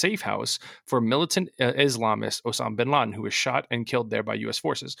used as a safe house for militant Islamist Osama bin Laden, who was shot and killed there by U.S.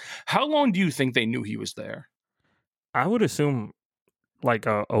 forces. How long do you think they knew he was there? I would assume like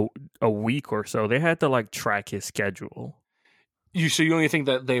a week or so. They had to like track his schedule. So you only think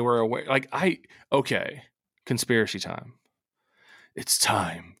that they were aware? Okay, conspiracy time. It's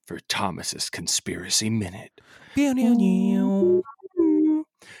time for Thomas's Conspiracy Minute. Do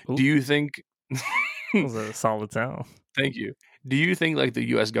you think... That was a solid sound. Thank you. Do you think like the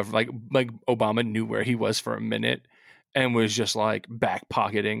U.S. government, like Obama knew where he was for a minute and was just like back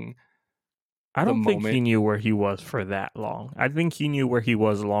pocketing? I don't think he knew where he was for that long. I think he knew where he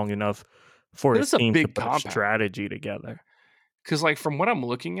was long enough for his team to put a strategy together. Because like from what I'm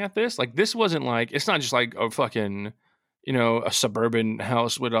looking at this wasn't like, it's not just like a fucking, a suburban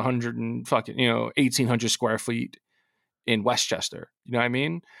house with 1,800 square feet in Westchester. You know what I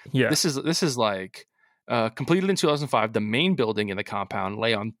mean? Yeah. This is like Completed in 2005, the main building in the compound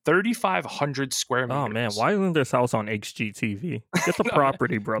lay on 3,500 square meters. Oh man, why isn't this house on HGTV? Get the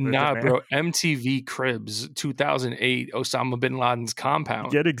property, brother. Nah, man. bro. MTV Cribs, 2008, Osama bin Laden's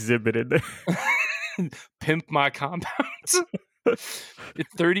compound. Get exhibited there. Pimp my compound.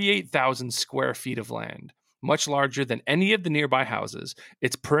 It's 38,000 square feet of land, much larger than any of the nearby houses.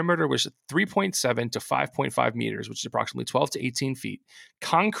 Its perimeter was 3.7 to 5.5 meters, which is approximately 12 to 18 feet.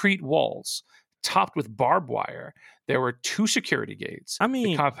 Concrete walls topped with barbed wire. There were 2 security gates. I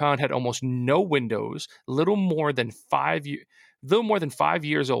mean, the compound had almost no windows. Little more than 5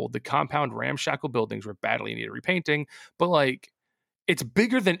 years old, the compound ramshackle buildings were badly in need of repainting, but like, it's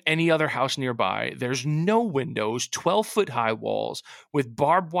bigger than any other house nearby. There's no windows, 12-foot high walls with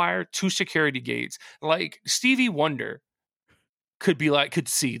barbed wire, 2 security gates. Like, Stevie Wonder could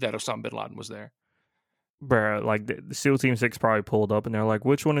see that Osama bin Laden was there. bruh, like the SEAL Team 6 probably pulled up and they're like,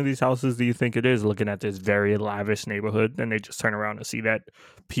 which one of these houses do you think it is? Looking at this very lavish neighborhood. Then they just turn around and see that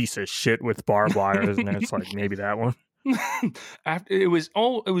piece of shit with barbed wires. And then it's like, maybe that one. It was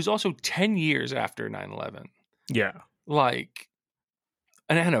also 10 years after 9/11. Yeah. Like,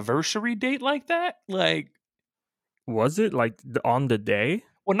 an anniversary date like that? Like, was it like on the day?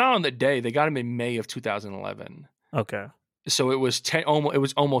 Well, not on the day. They got him in May of 2011. Okay. So it was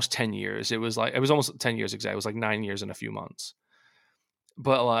almost 10 years. It was almost 10 years exactly. It was like 9 years and a few months.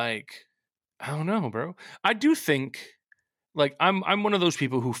 But like, I don't know, bro. I do think, like, I'm one of those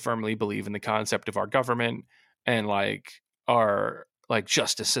people who firmly believe in the concept of our government and like our like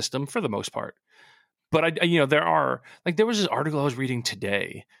justice system for the most part. But there was this article I was reading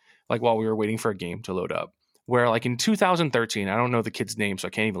today, like while we were waiting for a game to load up, where like in 2013, I don't know the kid's name, so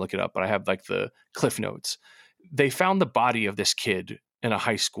I can't even look it up, but I have like the cliff notes. They found the body of this kid in a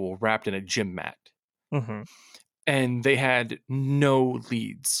high school wrapped in a gym mat. Mm-hmm. And they had no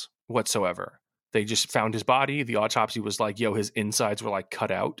leads whatsoever. They just found his body. The autopsy was like, yo, his insides were like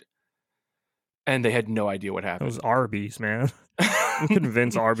cut out. And they had no idea what happened. It was Arby's, man. I'm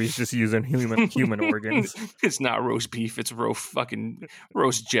convinced Arby's just using human organs. It's not roast beef. It's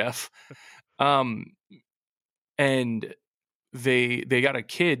roast Jeff. And they got a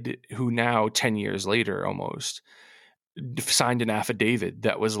kid who now 10 years later almost signed an affidavit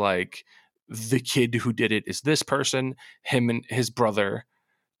that was like, the kid who did it is this person. Him and his brother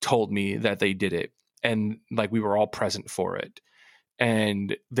told me that they did it. And like, we were all present for it.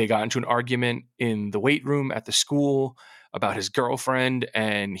 And they got into an argument in the weight room at the school about his girlfriend.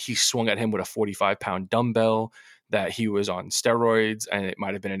 And he swung at him with a 45-pound dumbbell, that he was on steroids. And it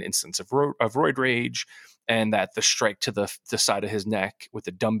might've been an instance of roid rage. And that the strike to the side of his neck with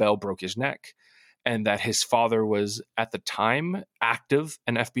the dumbbell broke his neck. And that his father was, at the time, active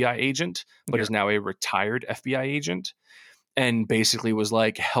an FBI agent, but is now a retired FBI agent. And basically was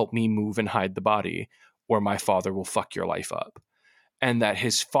like, help me move and hide the body, or my father will fuck your life up. And that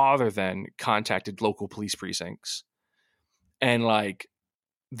his father then contacted local police precincts. And like,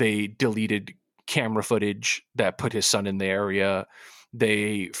 they deleted camera footage that put his son in the area.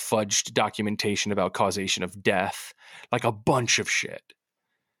 They fudged documentation about causation of death, like a bunch of shit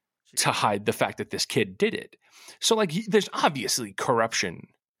to hide the fact that this kid did it. So like, there's obviously corruption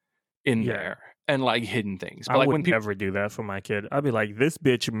in there and like hidden things. But I like, would when people never do that for my kid. I'd be like, this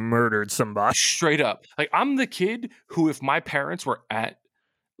bitch murdered somebody. Straight up, like, I'm the kid who, if my parents were at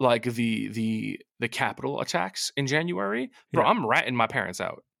like the Capitol attacks in January, bro, I'm ratting my parents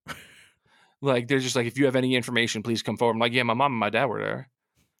out. Like, they're just like, if you have any information, please come forward. I'm like, yeah, my mom and my dad were there.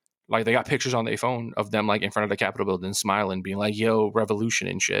 Like, they got pictures on their phone of them like in front of the Capitol building, smiling, being like, yo, revolution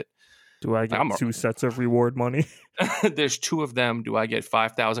and shit. Do I get 2 sets of reward money? There's 2 of them. Do I get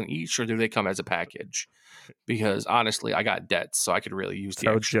 $5,000 each, or do they come as a package? Because honestly, I got debts, so I could really use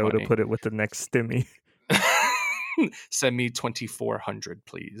the extra money. Joe to put it with the next stimmy. Send me $2,400,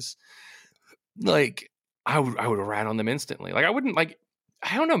 please. Like, I would rat on them instantly. Like, I wouldn't, like,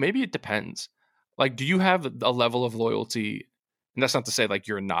 I don't know, maybe it depends. Like, do you have a level of loyalty? And that's not to say like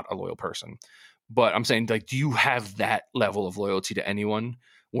you're not a loyal person, but I'm saying, like, do you have that level of loyalty to anyone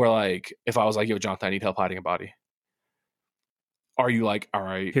where, like, if I was like, yo, Jonathan, I need help hiding a body, are you like, all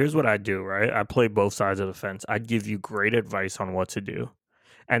right? Here's what I do, right? I play both sides of the fence. I'd give you great advice on what to do,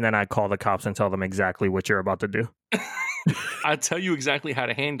 and then I'd call the cops and tell them exactly what you're about to do. I'll tell you exactly how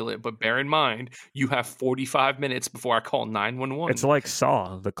to handle it, but bear in mind, you have 45 minutes before I call 911. It's like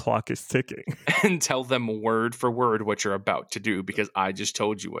Saw. The clock is ticking. And tell them word for word what you're about to do, because I just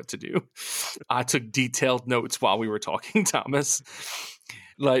told you what to do. I took detailed notes while we were talking, Thomas.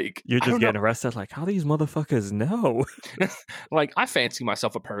 Like, you're just getting arrested. Like, how these motherfuckers know? Like, I fancy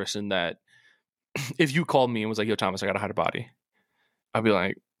myself a person that if you called me and was like, yo, Thomas, I gotta hide a body, I'd be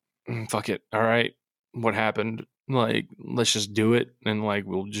like, fuck it. All right. what happened. Like, let's just do it, and like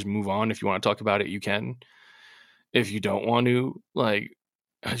we'll just move on. If you want to talk about it, you can. If you don't want to, like,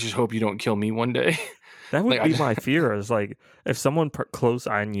 I just hope you don't kill me one day. That would Like, be my fear. Is like if someone close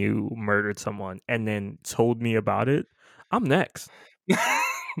I knew murdered someone and then told me about it, I'm next.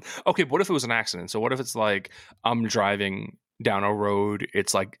 Okay, but what if it was an accident? So what if it's like I'm driving down a road,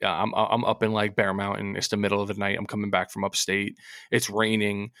 it's like I'm up in like Bear Mountain, it's the middle of the night, I'm coming back from upstate, it's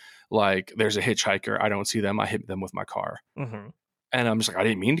raining, like there's a hitchhiker, I don't see them, I hit them with my car. Mm-hmm. And I'm just like, I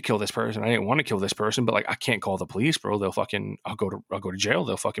didn't mean to kill this person, I didn't want to kill this person, but like I can't call the police, bro. I'll go to jail,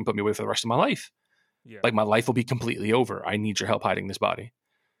 they'll fucking put me away for the rest of my life. Yeah. Like my life will be completely over. I need your help hiding this body.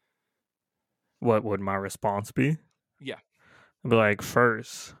 What would my response be? Yeah. I'd be like,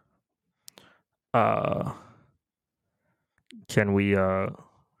 first, can we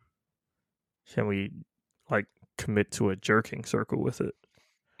like commit to a jerking circle with it?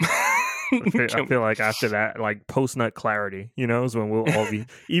 I feel like after that, like post nut clarity, is when we'll all be,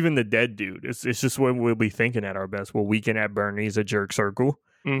 even the dead dude. It's just when we'll be thinking at our best. Well, weekend at Bernie's, a jerk circle,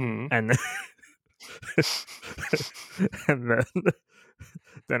 and then,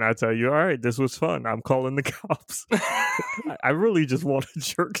 then I tell you, all right, this was fun. I'm calling the cops. I really just want a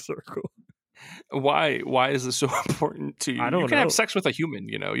jerk circle. Why is this so important to you? I don't You can know. have sex with a human,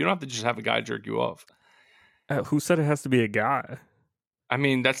 you don't have to just have a guy jerk you off. Who said it has to be a guy? I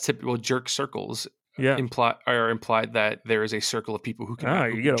mean, that's typical. Jerk circles Yeah. implied that there is a circle of people who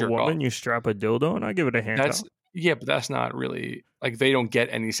can You get a jerk woman, off. you strap a dildo, and I give it a hand job. Yeah, but that's not really, like, they don't get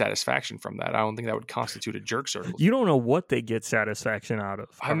any satisfaction from that. I don't think that would constitute a jerk circle. You don't know what they get satisfaction out of.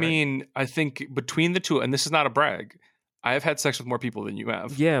 I mean, I think between the two, and this is not a brag, I have had sex with more people than you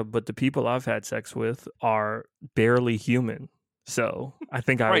have. Yeah, but the people I've had sex with are barely human. So I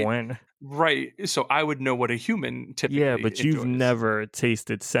think I win. Right. So I would know what a human typically Yeah, but you've enjoys. never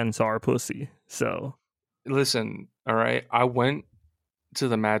tasted Centaur pussy. So listen, all right. I went to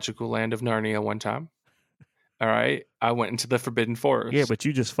the magical land of Narnia one time. All right. I went into the Forbidden Forest. Yeah, but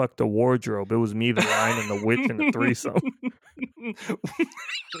you just fucked the wardrobe. It was me, the lion, and the witch, and the threesome.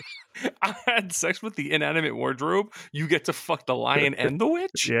 I had sex with the inanimate wardrobe. You get to fuck the lion and the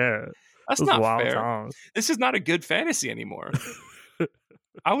witch? Yeah. That's not wild fair. Times. This is not a good fantasy anymore.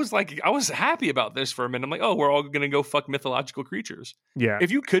 I was happy about this for a minute. I'm like, oh, we're all going to go fuck mythological creatures. Yeah.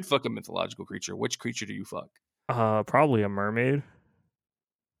 If you could fuck a mythological creature, which creature do you fuck? Probably a mermaid.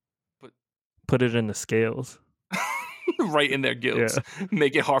 But put it in the scales. Right in their gills. Yeah.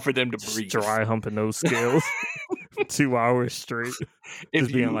 Make it hard for them to breathe. Just dry humping those scales for 2 hours straight.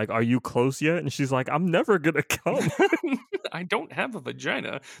 Just being like, are you close yet? And she's like, I'm never going to come. I don't have a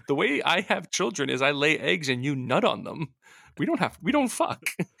vagina. The way I have children is I lay eggs and you nut on them. We don't fuck.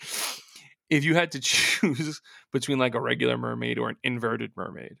 If you had to choose between like a regular mermaid or an inverted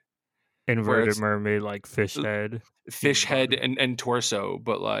mermaid. Inverted mermaid, like fish head. Fish head and torso,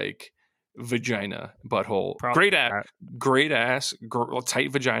 but like vagina, butthole. Probably great ass,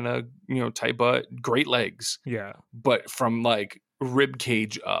 tight vagina, tight butt, great legs. Yeah. But from like rib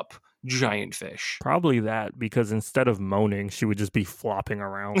cage up, giant fish. Probably that, because instead of moaning, she would just be flopping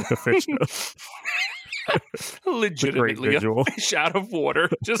around with the fish nose. Legitimately a fish out of water.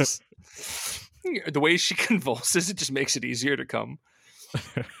 Just the way she convulses, it just makes it easier to come.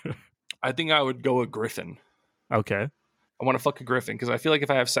 I think I would go a griffin. Okay. I want to fuck a griffin because I feel like if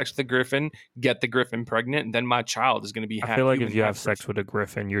I have sex with a griffin, get the griffin pregnant, and then my child is going to be happy. I feel like if you have sex with a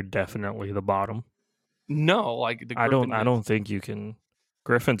griffin, you're definitely the bottom. No, like the griffin. I don't think you can.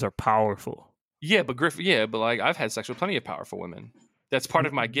 Griffins are powerful. Yeah, but like I've had sex with plenty of powerful women. That's part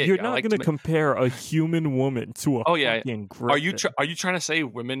of my gig. You're not going to compare a human woman to a fucking griffin. Are you trying to say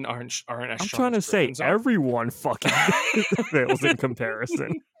women aren't as strong? I'm trying to say everyone fucking fails in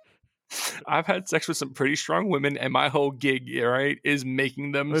comparison. I've had sex with some pretty strong women, and my whole gig, right, is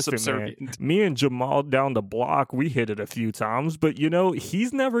making them subservient. Man, me and Jamal down the block, we hit it a few times, but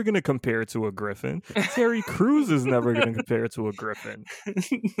he's never going to compare to a griffin. Terry Crews is never going to compare to a griffin.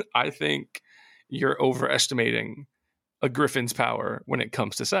 I think you're overestimating a griffin's power when it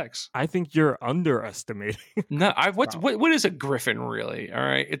comes to sex. I think you're underestimating. No, what is a griffin really? All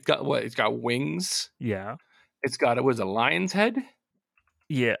right, it's got what? It's got wings. Yeah, it's got a lion's head.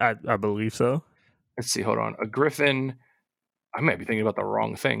 Yeah, I believe so. Let's see. Hold on. A griffin. I might be thinking about the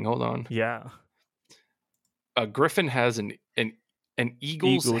wrong thing. Hold on. Yeah. A griffin has an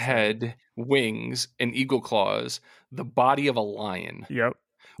eagle's head, wings, and eagle claws, the body of a lion. Yep.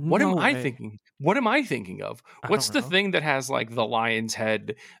 What am I thinking? What am I thinking of? What's the thing that has like the lion's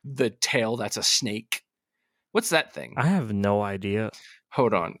head, the tail that's a snake? What's that thing? I have no idea.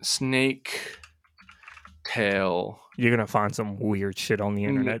 Hold on. Snake tail. You're going to find some weird shit on the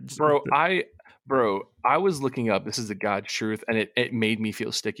internet. Bro, Bro, I was looking up, this is the God's truth, and it made me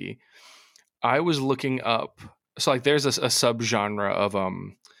feel sticky. I was looking up, so like there's a subgenre of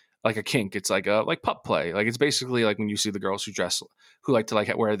like a kink. It's like a like pup play. Like it's basically like when you see the girls who like to like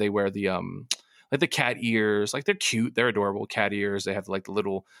where they wear the like the cat ears. Like they're cute, they're adorable cat ears. They have like the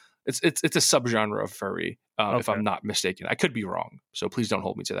little. It's a subgenre of furry, if Okay. I'm not mistaken. I could be wrong, so please don't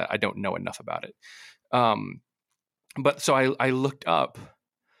hold me to that. I don't know enough about it. But so I looked up.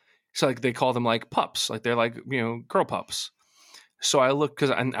 So like they call them like pups, like they're like girl pups. So I looked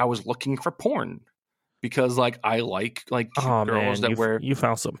because I was looking for porn because like I like cute Oh girls man, that wear. you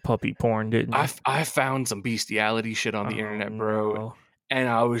found some puppy porn, didn't you? I found some bestiality shit on the Oh internet, bro, no. and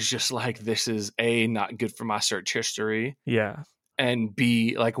I was just like, this is A, not good for my search history, Yeah. and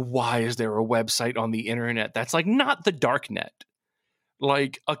B, like, why is there a website on the internet that's like not the dark net?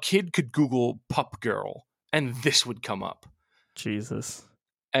 Like a kid could Google pup girl and this would come up. Jesus.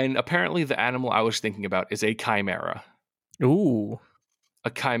 And apparently the animal I was thinking about is a chimera. Ooh. A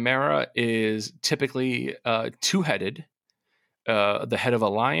chimera is typically two-headed, the head of a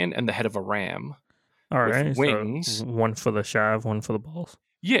lion and the head of a ram, All with right. wings. So one for the shaft, one for the balls.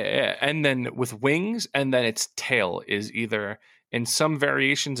 Yeah, and then with wings, and then its tail is either, in some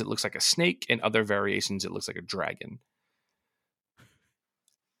variations it looks like a snake, in other variations it looks like a dragon.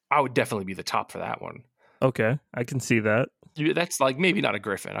 I would definitely be the top for that one. Okay, I can see that. That's like maybe not a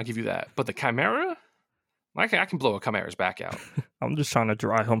griffin, I'll give you that. But the chimera? I can blow a chimera's back out. I'm just trying to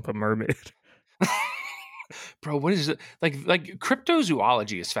dry hump a mermaid. Bro, what is it? Like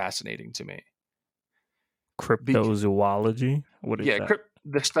cryptozoology is fascinating to me. Cryptozoology? What is that?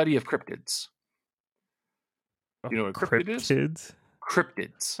 The study of cryptids. You know what a cryptid is? Kids?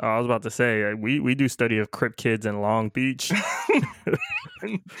 Cryptids. Oh, I was about to say we do study of crypt kids in Long Beach.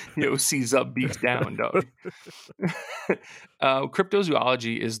 Seize up, beats down, dog.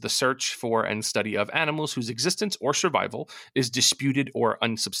 Cryptozoology is the search for and study of animals whose existence or survival is disputed or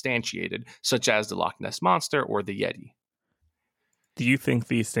unsubstantiated, such as the Loch Ness Monster or the Yeti. Do you think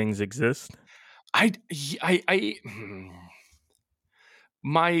these things exist?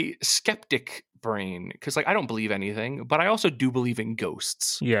 My skeptic brain, because like I don't believe anything, but I also do believe in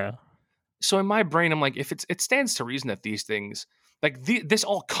ghosts. Yeah. So in my brain, I'm like, if it stands to reason that these things, like this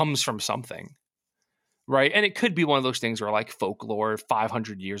all comes from something, right? And it could be one of those things where like folklore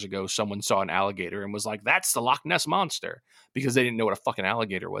 500 years ago, someone saw an alligator and was like, that's the Loch Ness Monster, because they didn't know what a fucking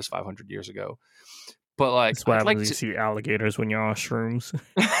alligator was 500 years ago. But like, that's why I'd like to see alligators when you're on shrooms.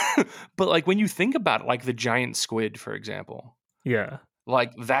 But like when you think about it, like the giant squid, for example. Yeah.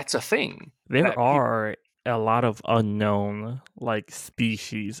 Like that's a thing. There are a lot of unknown like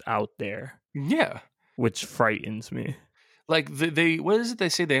species out there. Yeah. Which frightens me. Like they what is it they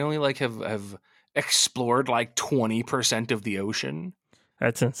say they only like have explored like 20% of the ocean?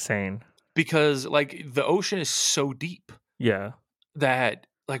 That's insane. Because like the ocean is so deep. Yeah. That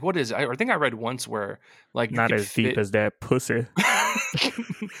like what is it? I think I read once where like not as deep as that pussy.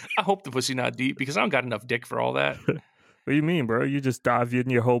 I hope the pussy not deep because I don't got enough dick for all that. What do you mean, bro? You just dive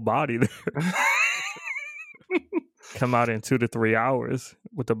in your whole body there. Come out in 2 to 3 hours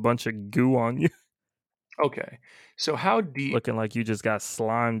with a bunch of goo on you. Okay. So how deep? Looking like you just got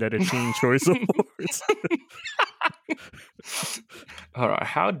slimed at a Teen Choice Awards. All right.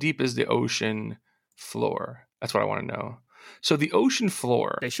 How deep is the ocean floor? That's what I want to know. So the ocean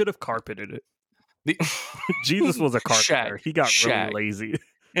floor. They should have carpeted it. Jesus was a carpenter. He got really lazy.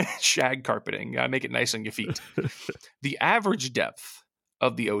 Shag carpeting. Make it nice on your feet. The average depth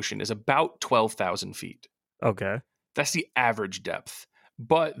of the ocean is about 12,000 feet. Okay. That's the average depth.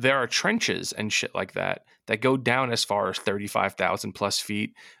 But there are trenches and shit like that go down as far as 35,000 plus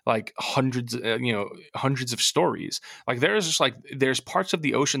feet, like hundreds of stories. Like there's parts of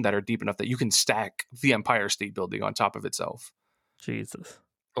the ocean that are deep enough that you can stack the Empire State Building on top of itself. Jesus.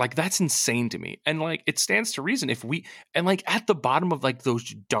 Like that's insane to me. And like it stands to reason if like at the bottom of like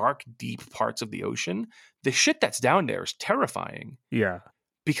those dark, deep parts of the ocean, the shit that's down there is terrifying. Yeah.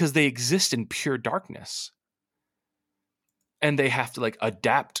 Because they exist in pure darkness. And they have to like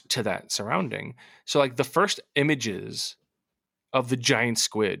adapt to that surrounding. So like the first images of the giant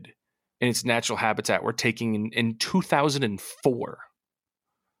squid in its natural habitat were taken in 2004.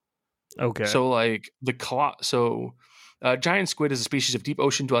 Okay. So like giant squid is a species of deep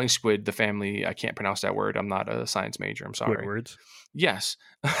ocean dwelling squid. The family, I can't pronounce that word. I'm not a science major. I'm sorry. Squidwards. Yes.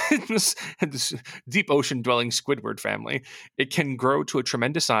 this deep ocean dwelling Squidward family. It can grow to a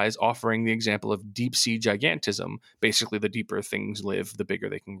tremendous size, offering the example of deep sea gigantism. Basically, the deeper things live, the bigger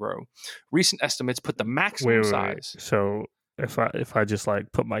they can grow. Recent estimates put the maximum size. So if I just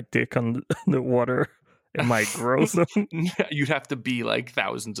like put my dick on the water It might grow some. You'd have to be like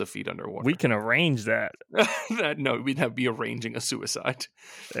thousands of feet underwater. We can arrange that. No, we'd have to be arranging a suicide.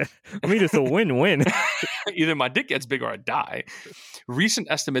 I mean, it's a win-win. Either my dick gets big or I die. Recent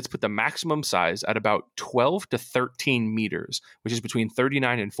estimates put the maximum size at about 12 to 13 meters, which is between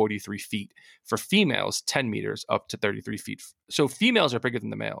 39 and 43 feet. For females, 10 meters up to 33 feet. So females are bigger than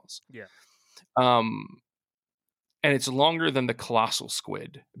the males. Yeah. And it's longer than the colossal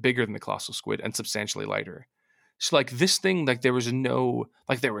squid, bigger than the colossal squid, and substantially lighter. So like this thing, like there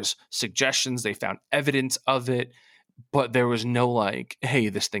was suggestions, they found evidence of it, but there was no like, hey,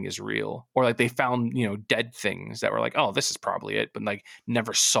 this thing is real. Or like they found, dead things that were like, oh, this is probably it, but like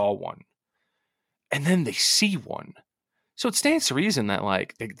never saw one. And then they see one. So it stands to reason that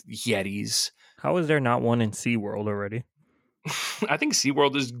like the Yetis. How is there not one in SeaWorld already? I think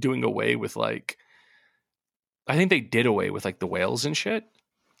SeaWorld is doing away with like, I think they did away with like the whales and shit.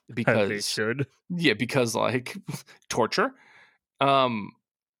 Because they should. Yeah, because like torture. But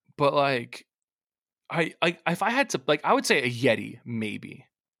like I if I had to like I would say a Yeti maybe.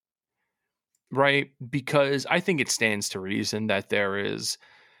 Right? Because I think it stands to reason that there is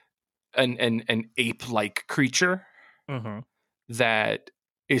an ape-like creature that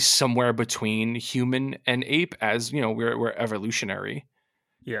is somewhere between human and ape, as we're evolutionary.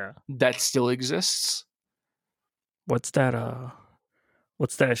 Yeah. That still exists. What's that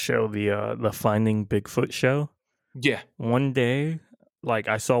show? The Finding Bigfoot show? Yeah. One day, like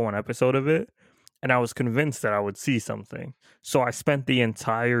I saw one episode of it and I was convinced that I would see something. So I spent the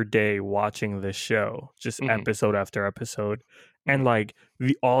entire day watching this show, just episode after episode. And like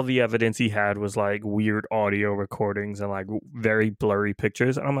all the evidence he had was like weird audio recordings and like very blurry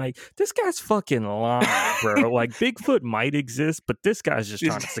pictures. And I'm like, this guy's fucking lying, bro. Like Bigfoot might exist, but this guy's just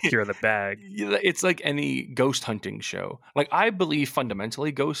trying to secure the bag. It's like any ghost hunting show. Like I believe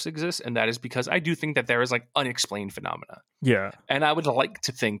fundamentally ghosts exist, and that is because I do think that there is like unexplained phenomena. Yeah. And I would like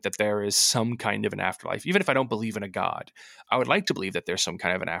to think that there is some kind of an afterlife. Even if I don't believe in a god, I would like to believe that there's some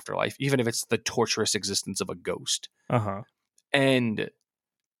kind of an afterlife, even if it's the torturous existence of a ghost. And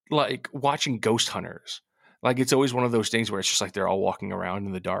like watching ghost hunters, like it's always one of those things where it's just like they're all walking around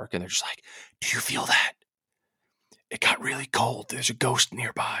in the dark and they're just like, do you feel that? It got really cold. There's a ghost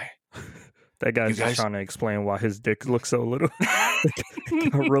nearby. That guy's just trying to explain why his dick looks so little.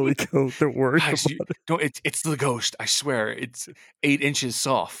 It got really cold. They're worried about it. It's the ghost. I swear. It's 8 inches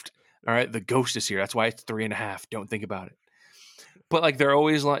soft. All right. The ghost is here. That's why it's 3.5. Don't think about it. But like they're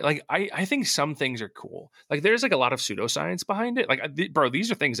always like I think some things are cool. Like there's like a lot of pseudoscience behind it. Like bro,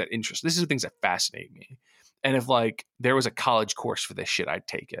 these are things that interest. This is things that fascinate me. And if like there was a college course for this shit, I'd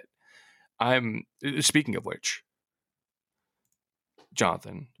take it. Speaking of which,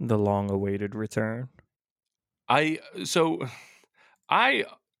 Jonathan, the long-awaited return. I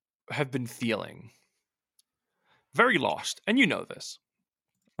have been feeling very lost, and you know this.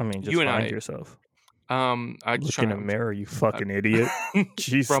 I mean, just find yourself. I look in a mirror, you fucking idiot.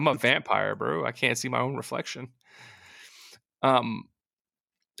 Jesus. Bro, I'm a vampire, bro. I can't see my own reflection. So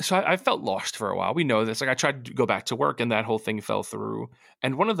I felt lost for a while. We know this. Like I tried to go back to work, and that whole thing fell through.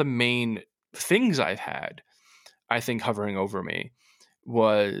 And one of the main things I've had, I think, hovering over me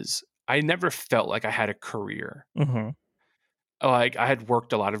was I never felt like I had a career. Like I had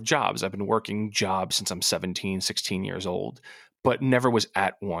worked a lot of jobs. I've been working jobs since I'm 17, 16 years old, but never was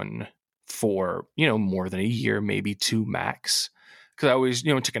at one for, more than a year, maybe 2 max. Because I always,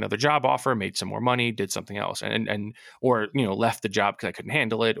 took another job offer, made some more money, did something else, or left the job because I couldn't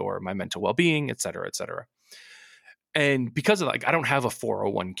handle it, or my mental well-being, et cetera, et cetera. And because of like, I don't have a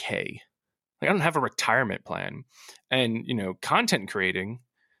 401k, like I don't have a retirement plan, and content creating,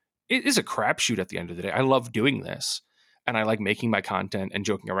 it is a crapshoot at the end of the day. I love doing this, and I like making my content and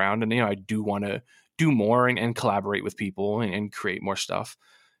joking around, and I do want to do more and collaborate with people and create more stuff.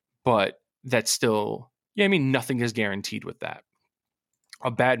 But that's still, nothing is guaranteed with that. A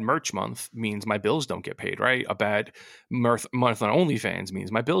bad merch month means my bills don't get paid, right? A bad month on OnlyFans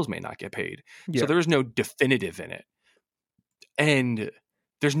means my bills may not get paid. Yeah. So there is no definitive in it. And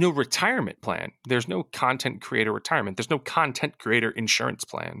there's no retirement plan. There's no content creator retirement. There's no content creator insurance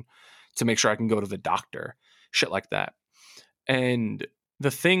plan to make sure I can go to the doctor, shit like that. And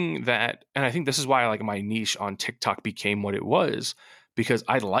the thing that, and I think this is why like my niche on TikTok became what it was, because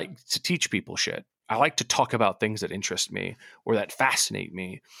I like to teach people shit. I like to talk about things that interest me or that fascinate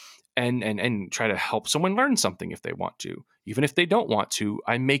me, and try to help someone learn something if they want to. Even if they don't want to,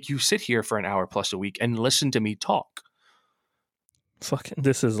 I make you sit here for an hour plus a week and listen to me talk. Fucking,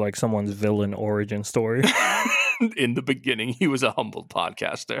 this is like someone's villain origin story. In the beginning, he was a humble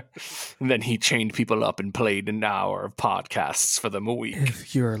podcaster. And then he chained people up and played an hour of podcasts for them a week.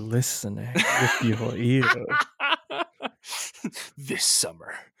 If you're listening with your ear. This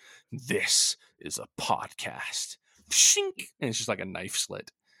summer, this is a podcast. Shink! And it's just like a knife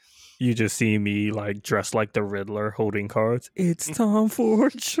slit. You just see me like dressed like the Riddler holding cards. It's time for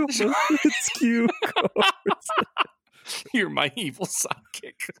Jonathan's cue cards. You're my evil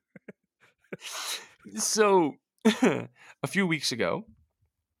sidekick. So a few weeks ago,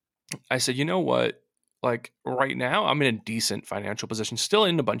 I said, you know what? Like right now, I'm in a decent financial position, still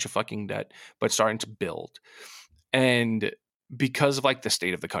in a bunch of fucking debt, but starting to build. And because of like the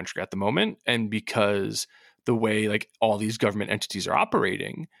state of the country at the moment, and because the way like all these government entities are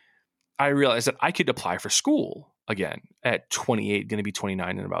operating, I realized that I could apply for school again at 28, going to be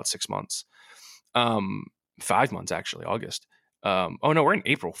 29 in about 6 months. 5 months, actually, August. Oh no, we're in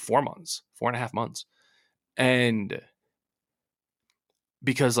April, 4 months, 4.5 months. And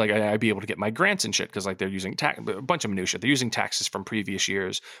because like I'd be able to get my grants and shit, because like they're using a bunch of minutia. They're using taxes from previous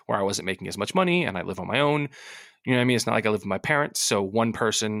years where I wasn't making as much money and I live on my own. You know what I mean? It's not like I live with my parents. So one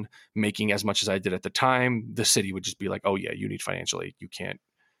person making as much as I did at the time, the city would just be like, oh yeah, you need financial aid. You can't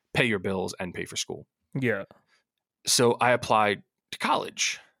pay your bills and pay for school. Yeah. So I applied to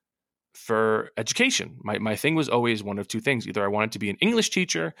college for education. My thing was always one of two things. Either I wanted to be an English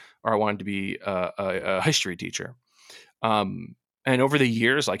teacher or I wanted to be a history teacher. And over the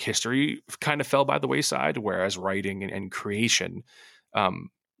years, like history kind of fell by the wayside, whereas writing and creation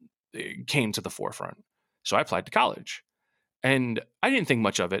came to the forefront. So I applied to college. And I didn't think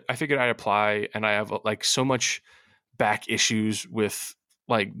much of it. I figured I'd apply, and I have like so much back issues with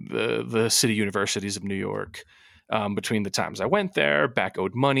like the city universities of New York. Between the times I went there, back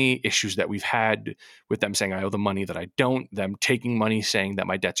owed money, issues that we've had with them saying I owe them money that I don't, them taking money saying that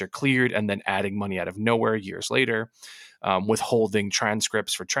my debts are cleared, and then adding money out of nowhere years later, withholding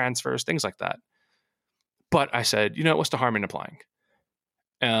transcripts for transfers, things like that. But I said, you know, what's the harm in applying?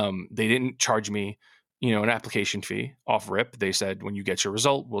 They didn't charge me, you know, an application fee off rip. They said, when you get your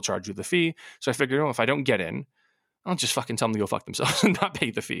result, we'll charge you the fee. So I figured, oh, if I don't get in, I'll just fucking tell them to go fuck themselves and not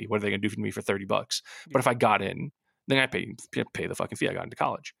pay the fee. What are they going to do for me for $30? But if I got in, then I pay the fucking fee. I got into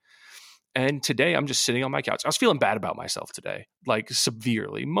college. And today I'm just sitting on my couch. I was feeling bad about myself today, like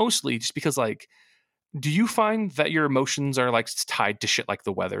severely, mostly just because like, do you find that your emotions are like tied to shit like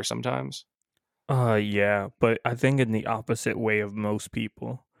the weather sometimes? Yeah, but I think in the opposite way of most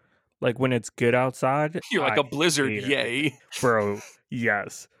people. Like when it's good outside, You're like I a blizzard, hate it. yay. Bro,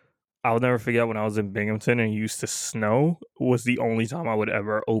 yes. I'll never forget when I was in Binghamton and it used to snow was the only time I would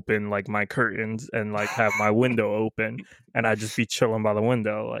ever open like my curtains and like have my window open, and I'd just be chilling by the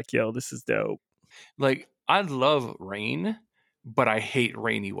window like, yo, this is dope. Like I love rain, but I hate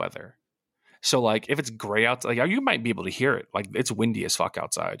rainy weather. So like if it's gray out, like you might be able to hear it. Like it's windy as fuck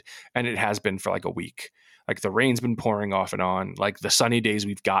outside, and it has been for like a week. Like the rain's been pouring off and on. Like the sunny days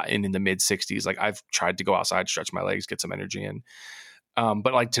we've gotten in the mid 60s. Like I've tried to go outside, stretch my legs, get some energy in.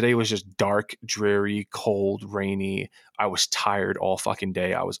 But like today was just dark, dreary, cold, rainy. I was tired all fucking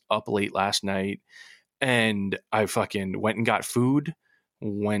day. I was up late last night, and I fucking went and got food,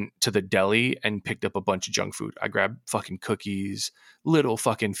 went to the deli and picked up a bunch of junk food. I grabbed fucking cookies, little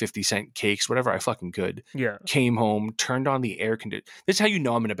fucking 50-cent cakes, whatever I fucking could. Yeah. Came home, turned on the air conditioner. This is how you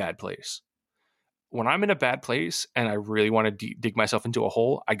know I'm in a bad place. When I'm in a bad place and I really want to dig myself into a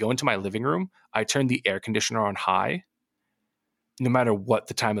hole, I go into my living room, I turn the air conditioner on high, no matter what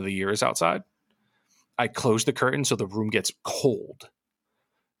the time of the year is outside. I close the curtain so the room gets cold.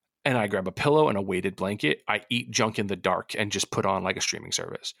 And I grab a pillow and a weighted blanket. I eat junk in the dark and just put on like a streaming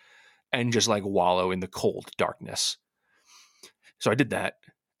service and just like wallow in the cold darkness. So I did that.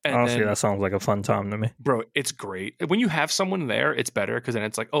 And honestly, then, that sounds like a fun time to me. Bro, it's great. When you have someone there, it's better because then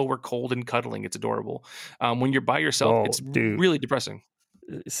it's like, oh, we're cold and cuddling. It's adorable. When you're by yourself, it's really depressing.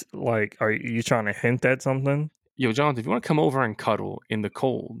 It's like, are you trying to hint at something? Yo, Jonathan, if you want to come over and cuddle in the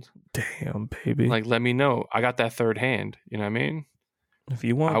cold, damn, baby, like let me know. I got that third hand. You know what I mean? If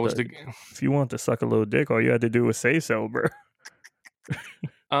you want, if you want to suck a little dick, all you had to do was say so, bro.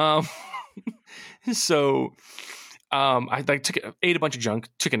 So, I like ate a bunch of junk,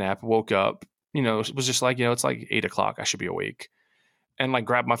 took a nap, woke up. You know, was just like, you know, it's like 8 o'clock. I should be awake, and like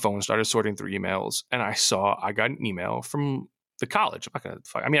grabbed my phone, started sorting through emails, and I got an email from the college. I'm not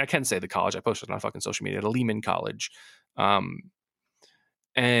gonna. I mean, I can say the college. I posted on fucking social media, the Lehman College,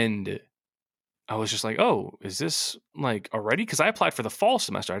 and I was just like, oh, is this like already? Because I applied for the fall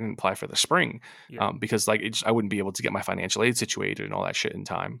semester. I didn't apply for the spring because like I wouldn't be able to get my financial aid situated and all that shit in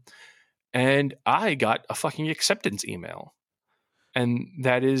time. And I got a fucking acceptance email. And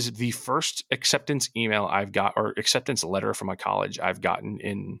that is the first acceptance email I've got, or acceptance letter from my college I've gotten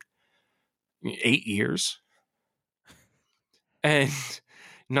in 8 years. And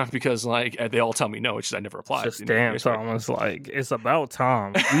not because like they all tell me no, it's just I never It's applied. just damn, Thomas. Like, it's about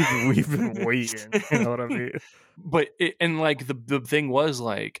time. We've been waiting. You know what I mean? But and like the thing was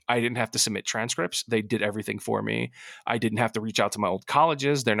like I didn't have to submit transcripts. They did everything for me. I didn't have to reach out to my old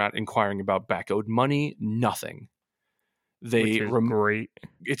colleges. They're not inquiring about back owed money. Nothing. Which is great.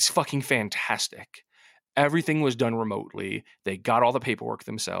 It's fucking fantastic. Everything was done remotely. They got all the paperwork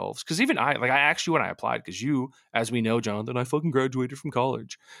themselves. Because even I actually, when I applied, because you, as we know, Jonathan, I fucking graduated from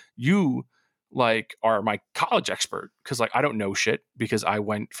college. You like are my college expert. Because like I don't know shit because I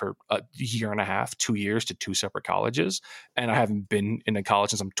went for a year and a half, 2 years to 2 separate colleges. And I haven't been in a college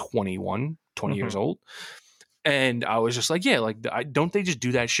since I'm 21, 20 years old. And I was just like, yeah, like, don't they just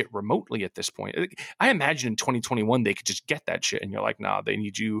do that shit remotely at this point? I imagine in 2021, they could just get that shit. And you're like, nah, they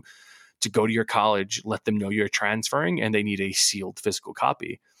need you to go to your college, let them know you're transferring, and they need a sealed physical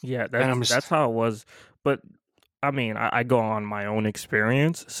copy. Yeah, that's how it was. But I mean, I go on my own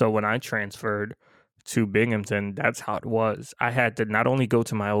experience. So when I transferred to Binghamton, that's how it was. I had to not only go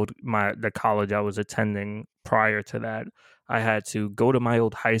to the college I was attending prior to that, I had to go to my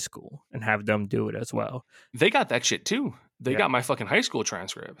old high school and have them do it as well. They got that shit too. They got my fucking high school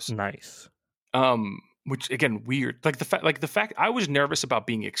transcripts. Nice. Which again, weird. Like the fact I was nervous about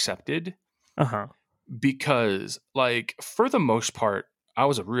being accepted. Because like for the most part, I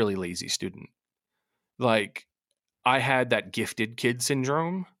was a really lazy student. Like I had that gifted kid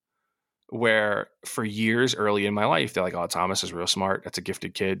syndrome where for years early in my life, they're like, oh, Thomas is real smart. That's a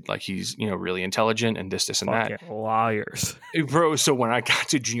gifted kid. Like he's, really intelligent and this and fucking that. Liars. Bro, so when I got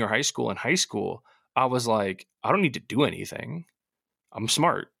to junior high school and high school, I was like, I don't need to do anything. I'm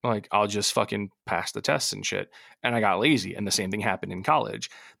smart. Like, I'll just fucking pass the tests and shit. And I got lazy. And the same thing happened in college.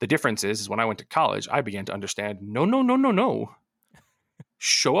 The difference is when I went to college, I began to understand, no.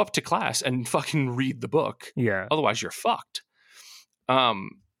 Show up to class and fucking read the book. Yeah. Otherwise, you're fucked.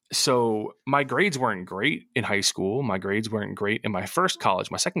 So my grades weren't great in high school. My grades weren't great in my first college.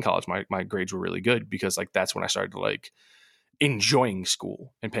 My second college, my grades were really good because like that's when I started like enjoying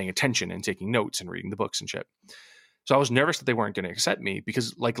school and paying attention and taking notes and reading the books and shit. So I was nervous that they weren't going to accept me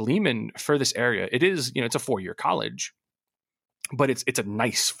because like Lehman for this area, it is, it's a 4-year college, but it's a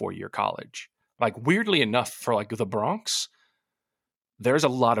nice 4-year college. Like weirdly enough for like the Bronx, there's a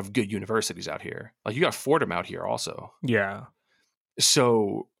lot of good universities out here. Like you got Fordham out here also. Yeah.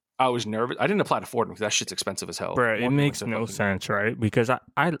 So I was nervous. I didn't apply to Fordham because that shit's expensive as hell. Bro, it makes no sense, right? Because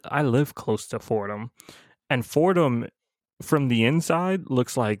I live close to Fordham, and Fordham from the inside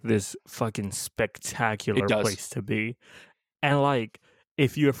looks like this fucking spectacular place to be. And like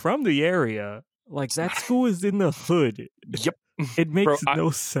if you're from the area, like that school is in the hood. Yep. It makes no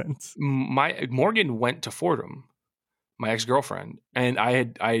sense. Morgan went to Fordham, my ex-girlfriend, and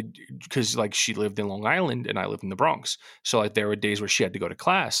I because like she lived in Long Island and I lived in the Bronx. So like there were days where she had to go to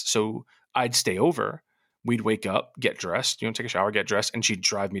class. So I'd stay over. We'd wake up, get dressed, take a shower, get dressed, and she'd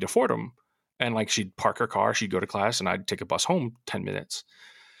drive me to Fordham. And like she'd park her car, she'd go to class, and I'd take a bus home 10 minutes.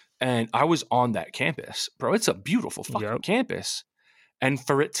 And I was on that campus. Bro, it's a beautiful fucking campus. And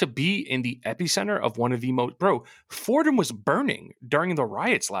for it to be in the epicenter of one of the most... Bro, Fordham was burning during the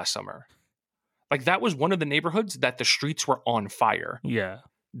riots last summer. Like that was one of the neighborhoods that the streets were on fire. Yeah.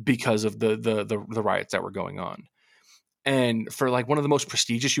 Because of the riots that were going on. And for like one of the most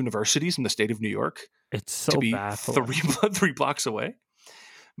prestigious universities in the state of New York, it's so to be baffling. 3 blocks away.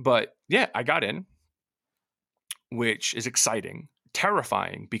 But yeah, I got in, which is exciting,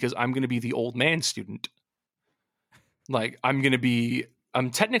 terrifying, because I'm going to be the old man student. Like I'm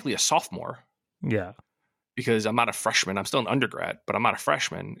technically a sophomore. Yeah. Because I'm not a freshman. I'm still an undergrad, but I'm not a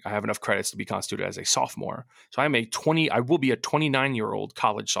freshman. I have enough credits to be constituted as a sophomore. So I will be a 29-year-old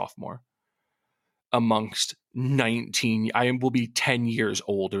college sophomore amongst 19. I will be 10 years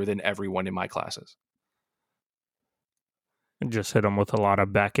older than everyone in my classes. Just hit them with a lot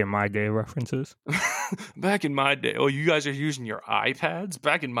of back in my day references. Back in my day. Oh, you guys are using your iPads?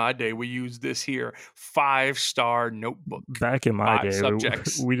 Back in my day, we used this here 5-star notebook. Back in my day,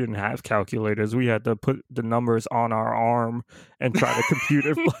 subjects. We didn't have calculators. We had to put the numbers on our arm and try to compute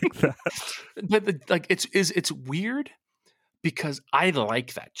it like that. But it's weird because I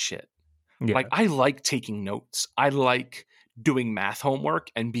like that shit. Yeah. Like I like taking notes. I like doing math homework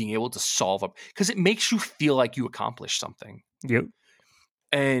and being able to solve up because it makes you feel like you accomplished something. Yep.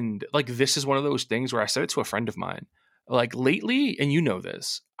 And like this is one of those things where I said it to a friend of mine. Like lately, and you know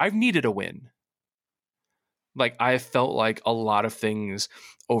this, I've needed a win. Like I felt like a lot of things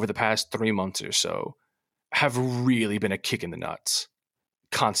over the past 3 months or so have really been a kick in the nuts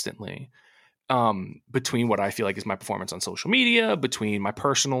constantly. Between what I feel like is my performance on social media, between my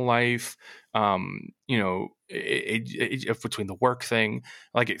personal life, between the work thing,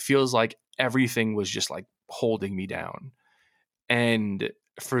 like it feels like everything was just like holding me down. And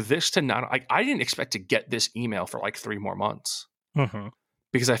for this to not, I didn't expect to get this email for like 3 more months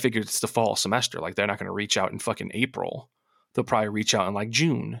because I figured it's the fall semester. Like they're not going to reach out in fucking April. They'll probably reach out in like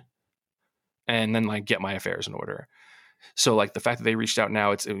June and then like get my affairs in order. So like the fact that they reached out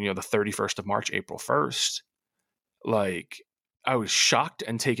now, it's, the 31st of March, April 1st, like I was shocked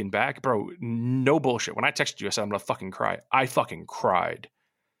and taken back, bro. No bullshit. When I texted you, I said, I'm going to fucking cry. I fucking cried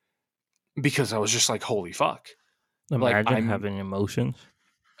because I was just like, holy fuck. Imagine having emotions.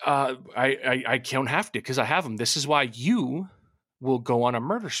 I don't have to because I have them. This is why you will go on a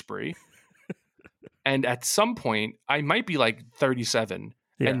murder spree. And at some point, I might be like 37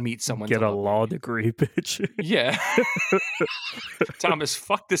 and meet someone. Get a law degree, bitch. Yeah. Thomas,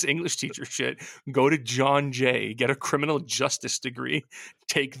 fuck this English teacher shit. Go to John Jay, get a criminal justice degree,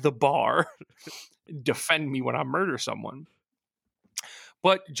 take the bar, defend me when I murder someone.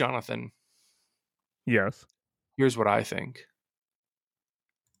 But Jonathan. Yes. Here's what I think.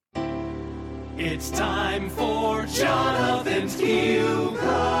 It's time for Jonathan's Cue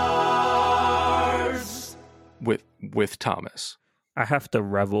Cards. With Thomas. I have to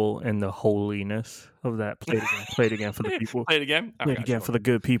revel in the holiness of that. Play it again. Play it again for the people. Play it again? Play it again for the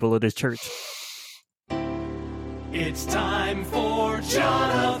good people of this church. It's time for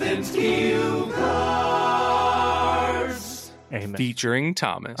Jonathan's Cue Cards. Amen. Featuring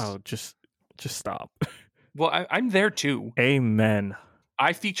Thomas. Oh, just stop. Well, I'm there too. Amen.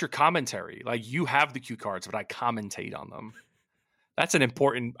 I feature commentary. Like you have the cue cards, but I commentate on them. I think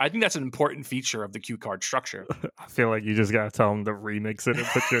that's an important feature of the cue card structure. I feel like you just gotta tell them to remix it and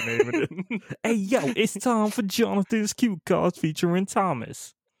put your name in it. Hey, yo, it's time for Jonathan's Cue Cards featuring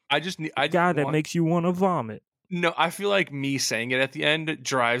Thomas. That makes you want to vomit. No, I feel like me saying it at the end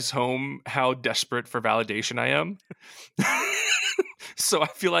drives home how desperate for validation I am. So I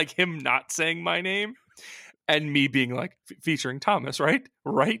feel like him not saying my name and me being like, featuring Thomas, right?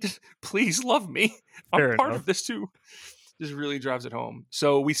 Right? Please love me. I'm part of this too. This really drives it home.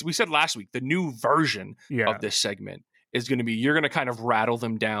 So we said last week, the new version of this segment is going to be, you're going to kind of rattle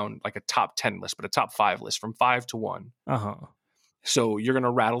them down like a top 10 list, but a top 5 list from 5 to 1. So you're going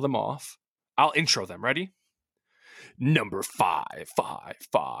to rattle them off. I'll intro them. Ready? Number 5.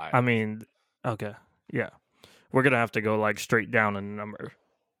 I mean, okay. Yeah. We're going to have to go like straight down in the number.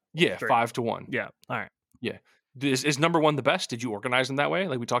 Yeah, straight. 5 to 1. Yeah. All right. Yeah. Is number 1 the best? Did you organize them that way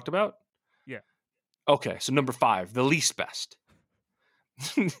like we talked about? Yeah. Okay, so number 5, the least best.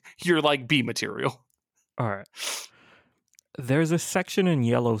 You're like B material. All right. There's a section in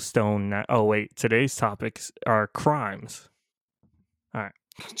Yellowstone today's topics are crimes. All right.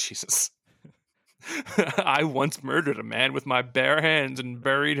 Jesus. I once murdered a man with my bare hands and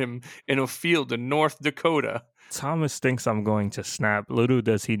buried him in a field in North Dakota. Thomas thinks I'm going to snap. Little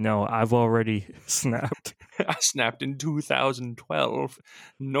does he know I've already snapped. I snapped in 2012.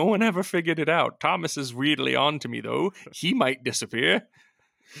 No one ever figured it out. Thomas is really on to me, though. He might disappear.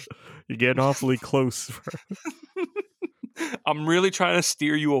 You're getting awfully close. I'm really trying to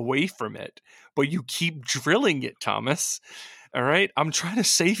steer you away from it, but you keep drilling it, Thomas. All right? I'm trying to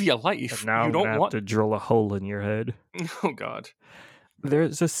save your life. And now you don't have want to drill a hole in your head. Oh, God.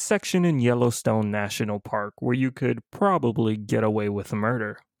 There's a section in Yellowstone National Park where you could probably get away with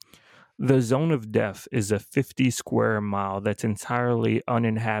murder. The zone of death is a 50 square mile that's entirely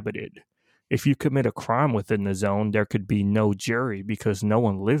uninhabited. If you commit a crime within the zone, there could be no jury because no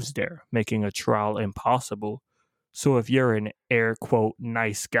one lives there, making a trial impossible. So if you're an air quote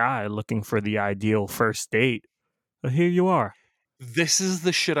nice guy looking for the ideal first date, here you are. This is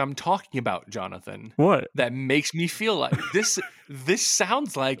the shit I'm talking about, Jonathan. What? That makes me feel like this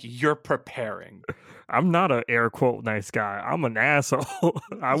sounds like you're preparing. I'm not an air quote nice guy. I'm an asshole.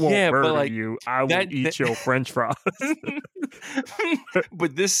 I won't murder you. I will eat your French fries.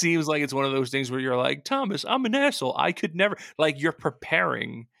 But this seems like it's one of those things where you're like, Thomas, I'm an asshole. I could never. Like you're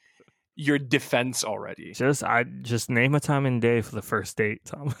preparing your defense already. Just name a time and day for the first date,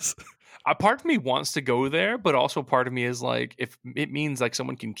 Thomas. A part of me wants to go there, but also part of me is like, if it means like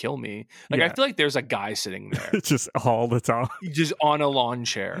someone can kill me, like I feel like there's a guy sitting there just all the time, just on a lawn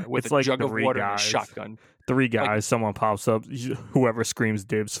chair with a jug of water and a shotgun. 3 guys, someone pops up, whoever screams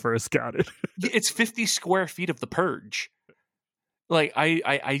dibs first got it. It's 50 square feet of the purge. Like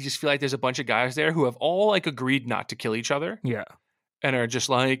I just feel like there's a bunch of guys there who have all like agreed not to kill each other. Yeah, and are just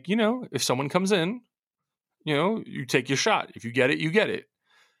like, if someone comes in, you take your shot. If you get it, you get it.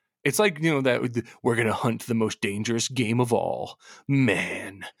 It's like, that we're going to hunt the most dangerous game of all.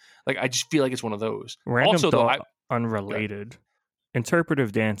 Man. Like, I just feel like it's one of those. Random Also, thought, though, unrelated.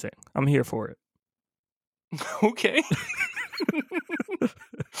 Interpretive dancing. I'm here for it. okay.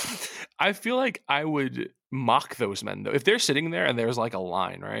 I feel like I would mock those men, though. If they're sitting there and there's like a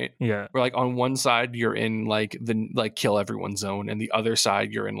line, right? Yeah. Where like on one side you're in like the like kill everyone zone, and the other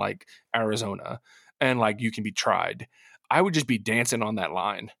side you're in like Arizona, and like you can be tried. I would just be dancing on that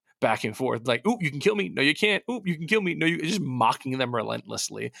line back and forth, like, "Oop, you can kill me. No, you can't. Oop, you can kill me. No, you." Just mocking them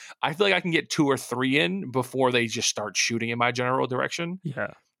relentlessly. I feel like I can get 2 or 3 in before they just start shooting in my general direction.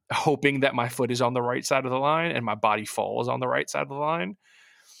 Yeah. Hoping that my foot is on the right side of the line and my body falls on the right side of the line.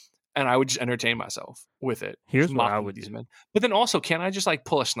 And I would just entertain myself with it. Here's just what I mocking would these do. men. But then also, can I just like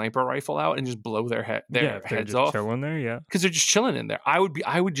pull a sniper rifle out and just blow their If they're heads just off? chilling there, yeah. Because they're just chilling in there. I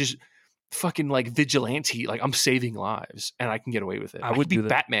would just fucking like vigilante, like I'm saving lives and I can get away with it. I would be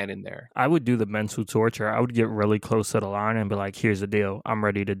Batman in there. I would do the mental torture. I would get really close to the line and be like, here's the deal. I'm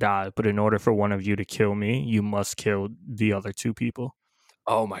ready to die. But in order for one of you to kill me, you must kill the other 2 people.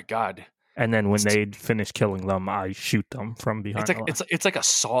 Oh my God. And then when they finish killing them, I shoot them from behind. It's like a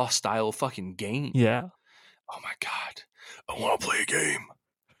Saw style fucking game. Yeah. Oh my God. I want to play a game.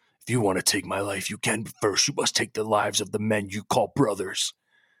 If you want to take my life, you can. But first, you must take the lives of the men you call brothers.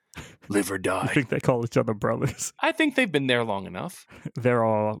 Live or die. You think they call each other brothers? I think they've been there long enough. They're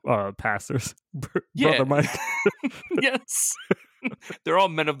all pastors. Yeah. Brother Mike. Yes. They're all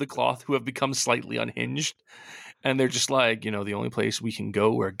men of the cloth who have become slightly unhinged. And they're just like, the only place we can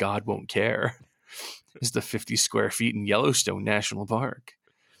go where God won't care is the 50 square feet in Yellowstone National Park.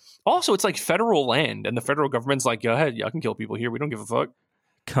 Also, it's like federal land, and the federal government's like, go ahead, y'all can kill people here. We don't give a fuck.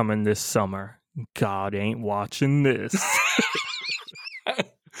 Coming this summer. God ain't watching this.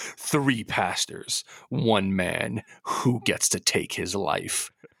 3 pastors, 1 man. Who gets to take his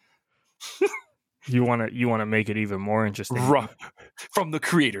life? You want to make it even more interesting. From the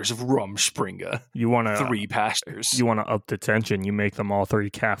creators of Rumspringa. You want to 3 pastors. You want to up the tension. You make them all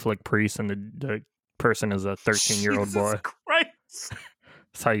 3 Catholic priests, and the person is a 13-year-old boy. Christ.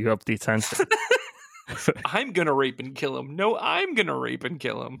 That's how you up the tension. I'm gonna rape and kill him. No, I'm gonna rape and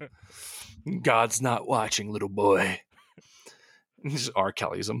kill him. God's not watching, little boy. This is R.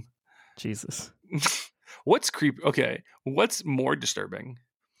 Kelly's him. Jesus. What's creepy? Okay, what's more disturbing?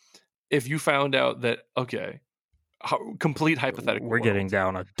 If you found out that, complete hypothetical. We're getting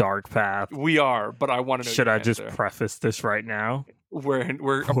down a dark path. We are, but I want to know. Should I just preface this right now?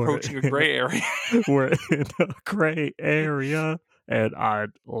 We're approaching a gray area. We're in a gray area, and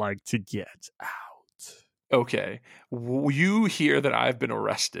I'd like to get out. Okay. You hear that I've been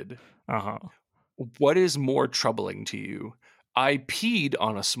arrested. Uh-huh. What is more troubling to you? I peed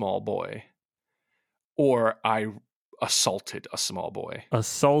on a small boy, or I assaulted a small boy.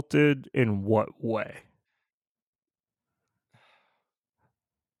 Assaulted in what way?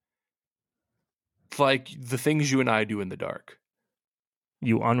 Like the things you and I do in the dark.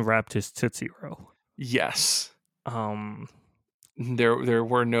 You unwrapped his Tootsie Roll. Yes. There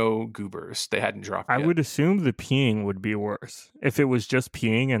were no goobers. They hadn't dropped yet. I would assume the peeing would be worse. If it was just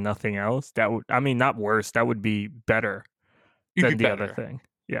peeing and nothing else, not worse, that would be better than the other thing.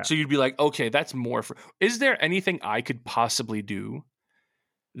 Yeah. So you'd be like, okay, that's more for... Is there anything I could possibly do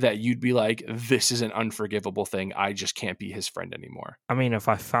that you'd be like, this is an unforgivable thing, I just can't be his friend anymore? I mean, if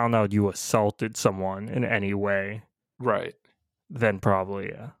I found out you assaulted someone in any way, right, then probably,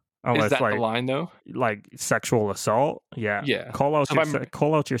 yeah. Unless, is that the line, though? Like sexual assault? Yeah. Yeah. Call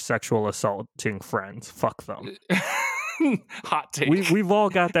out your sexual assaulting friends. Fuck them. Hot take. We've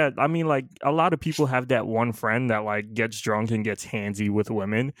all got that. I mean, like, a lot of people have that one friend that like gets drunk and gets handsy with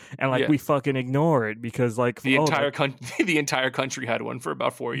women, and like we fucking ignore it because like the entire country had one for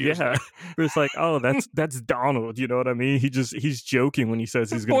about 4 years. Yeah, it's like, oh, that's Donald. You know what I mean? He's joking when he says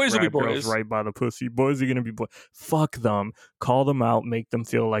he's gonna grab girls right by the pussy. Boys are gonna be boys. Fuck them. Call them out. Make them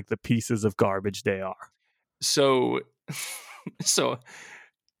feel like the pieces of garbage they are. So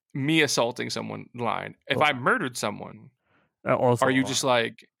me assaulting someone line. If I murdered someone, are you just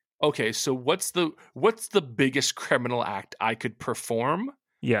like, okay, so what's the biggest criminal act I could perform?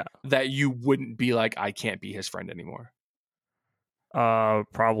 Yeah. That you wouldn't be like, I can't be his friend anymore.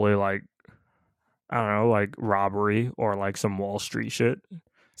 Probably like, I don't know, like robbery or like some Wall Street shit.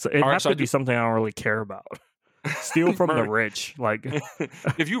 So it has to be something I don't really care about. Steal from the rich, like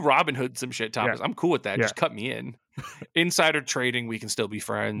if you Robin Hood some shit, Thomas, I'm cool with that. Just cut me in. Insider trading, we can still be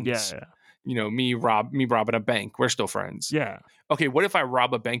friends. Yeah. You know, me robbing a bank, we're still friends. Yeah. Okay, what if I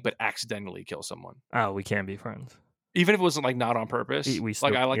rob a bank but accidentally kill someone? Oh, we can't be friends. Even if it wasn't like not on purpose. We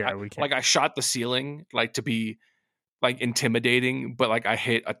still, I shot the ceiling like to be like intimidating, but like I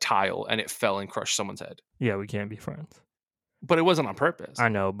hit a tile and it fell and crushed someone's head. Yeah, we can't be friends. But it wasn't on purpose. I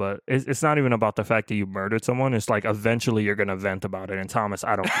know, but it's not even about the fact that you murdered someone. It's like eventually you're gonna vent about it. And Thomas,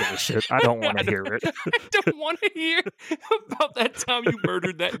 I don't give a shit. I don't want to hear it. I don't want to hear about that time you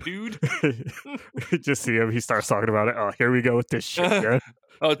murdered that dude. Just see him. He starts talking about it. Oh, here we go with this shit. Yeah.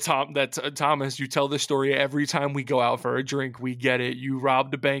 Oh, Thomas, you tell this story every time we go out for a drink. We get it. You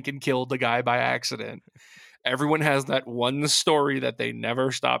robbed a bank and killed a guy by accident. Everyone has that one story that they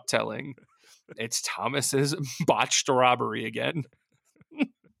never stop telling. It's Thomas's botched robbery again.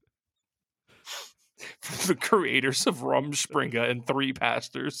 The creators of Rumspringa and Three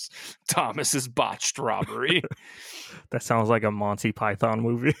Pastors, Thomas's botched robbery. That sounds like a Monty Python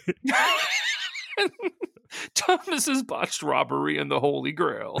movie. Thomas's botched robbery and the Holy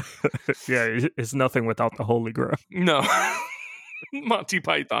Grail. Yeah, it's nothing without the Holy Grail. No. Monty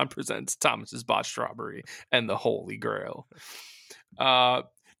Python presents Thomas's botched robbery and the Holy Grail.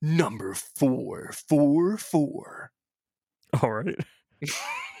 Number 444. All right.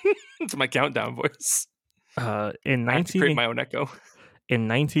 It's my countdown voice. In I have to 19 create my own echo. in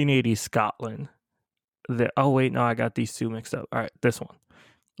 1980 Scotland. Oh wait, no, I got these two mixed up. All right, this one.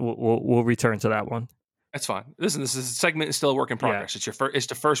 We'll return to that one. That's fine. Listen, this segment is still a work in progress. Yeah. It's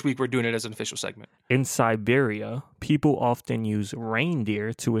the first week we're doing it as an official segment. In Siberia, people often use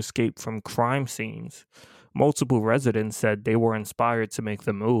reindeer to escape from crime scenes. Multiple residents said they were inspired to make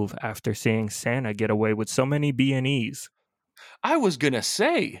the move after seeing Santa get away with so many B&Es. I was gonna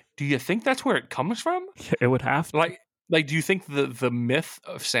say, do you think that's where it comes from? It would have to. Like, do you think the myth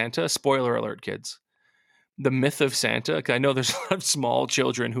of Santa? Spoiler alert, kids. The myth of Santa. 'Cause I know there's a lot of small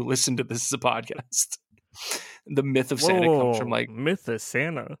children who listen to this as a podcast. The myth of Santa comes from like myth of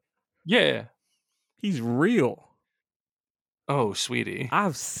Santa. Yeah. He's real. Oh, sweetie.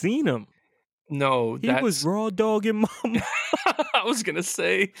 I've seen him. No, he was raw dogging mom. I was gonna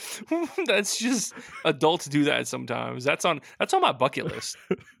say that's just adults do that sometimes. That's on my bucket list.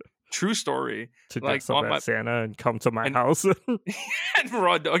 True story. To dress up as Santa and come to my house and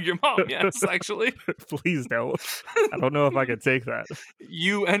raw dog your mom. Yes, actually. Please no. I don't know if I could take that.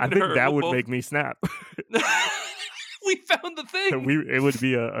 You and I think her that would make me snap. We found the thing. It would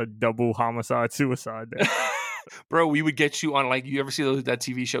be a double homicide suicide there. Bro, we would get you on, like, you ever see that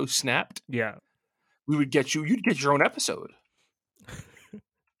TV show Snapped? Yeah. You'd get your own episode.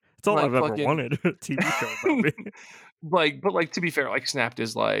 It's all I've ever wanted. A TV show about me. But to be fair, like, Snapped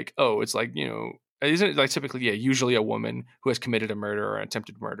is like, oh, it's like, isn't it like typically, usually a woman who has committed a murder or an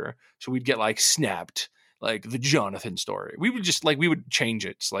attempted murder. So we'd get like Snapped, like the Jonathan story. We would just we would change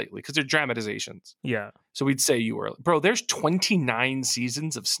it slightly because they're dramatizations. Yeah. So we'd say bro, there's 29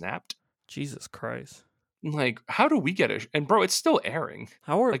 seasons of Snapped. Jesus Christ. Like, how do we get it? And bro, it's still airing.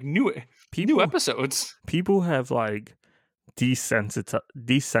 How are new episodes? People have like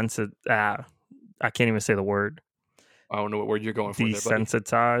desensitized. I can't even say the word. I don't know what word you're going for.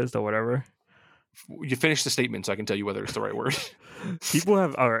 Desensitized or whatever. You finish the statement so I can tell you whether it's the right word. People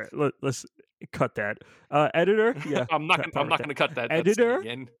have. All right, let's cut that. Editor. Yeah, I'm not going to cut that. Editor.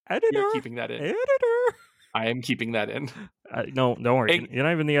 Editor. You're keeping that in. Editor. I am keeping that in. No, don't worry. You're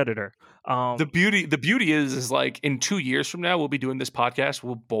not even the editor. The beauty is like in 2 years from now, we'll be doing this podcast.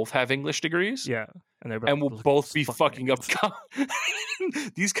 We'll both have English degrees. Yeah. And we'll both be fucking up.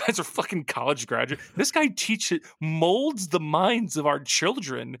 These guys are fucking college graduates. This guy molds the minds of our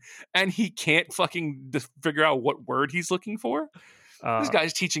children, and he can't fucking figure out what word he's looking for. This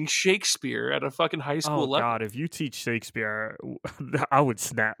guy's teaching Shakespeare at a fucking high school level. God, if you teach Shakespeare, I would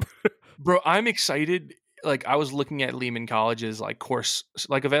snap. Bro, I'm excited. Like, I was looking at Lehman College's like course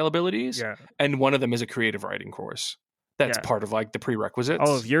availabilities, and one of them is a creative writing course. That's part of like the prerequisites.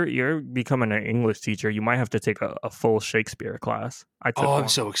 Oh, if you're becoming an English teacher, you might have to take a full Shakespeare class. I'm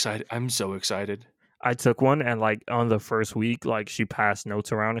so excited. I'm so excited. I took one, and like on the first week, like she passed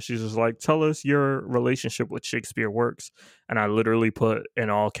notes around, and she's just like, "Tell us your relationship with Shakespeare works." And I literally put in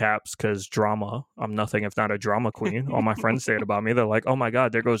all caps because drama. I'm nothing if not a drama queen. All my friends say it about me. They're like, "Oh my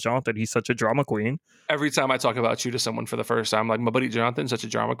God, there goes Jonathan. He's such a drama queen." Every time I talk about you to someone for the first time, like, my buddy Jonathan's such a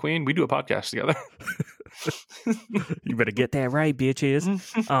drama queen. We do a podcast together. You better get that right, bitches.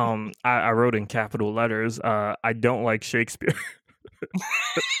 I wrote in capital letters. I don't like Shakespeare.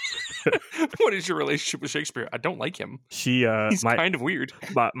 What is your relationship with Shakespeare? I don't like him. He's kind of weird.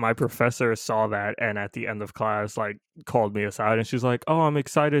 But my professor saw that, and at the end of class, like, called me aside, and she's like, "Oh, I'm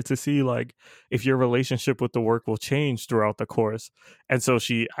excited to see like if your relationship with the work will change throughout the course." And so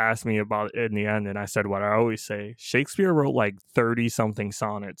she asked me about it in the end, and I said what I always say: Shakespeare wrote like 30 something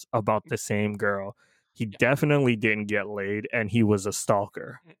sonnets about the same girl. He definitely didn't get laid, and he was a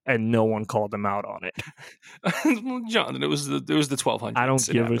stalker, and no one called him out on it. Well, Jonathan, it was the 1200s. I don't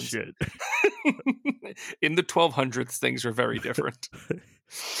It give a happens. shit. In the 1200s, things are very different.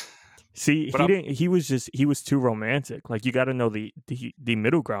 See, But he was too romantic. Like, you got to know the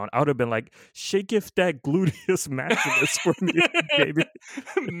middle ground. I would have been like, shaketh that gluteus maximus for me, baby.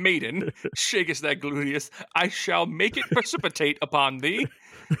 Maiden, shakest that gluteus, I shall make it precipitate upon thee.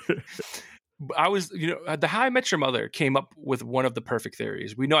 I was, the How I Met Your Mother came up with one of the perfect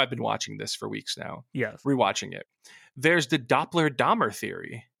theories. We know I've been watching this for weeks now. Yes. Rewatching it. There's the Doppler-Dahmer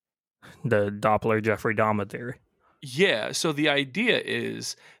theory. The Doppler-Jeffrey Dahmer theory. Yeah, so the idea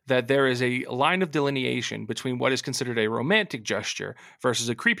is that there is a line of delineation between what is considered a romantic gesture versus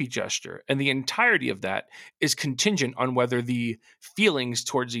a creepy gesture, and the entirety of that is contingent on whether the feelings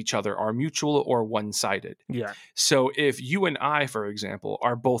towards each other are mutual or one-sided. Yeah. So if you and I, for example,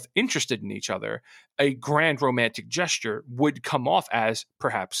 are both interested in each other, a grand romantic gesture would come off as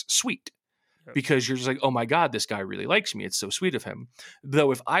perhaps sweet. Because you're just like, oh my God, this guy really likes me. It's so sweet of him.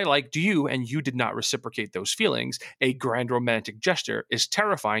 Though if I liked you and you did not reciprocate those feelings, a grand romantic gesture is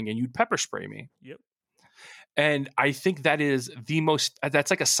terrifying and you'd pepper spray me. Yep. And I think that's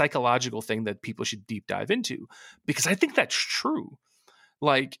like a psychological thing that people should deep dive into, because I think that's true.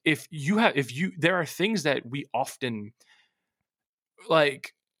 Like there are things that we often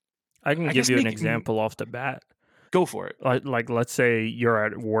like. I can give you an example off the bat. Go for it. Like, let's say you're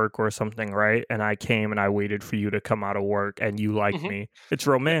at work or something, right? And I came and I waited for you to come out of work and you liked me. It's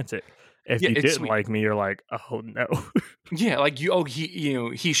romantic. If you didn't like me, you're like, oh no. Yeah, like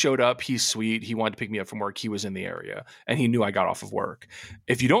he showed up, he's sweet, he wanted to pick me up from work, he was in the area, and he knew I got off of work.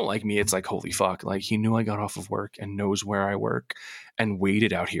 If you don't like me, it's like, holy fuck, like he knew I got off of work and knows where I work and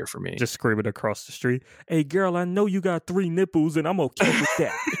waited out here for me. Just screaming across the street, hey girl, I know you got 3 nipples and I'm okay with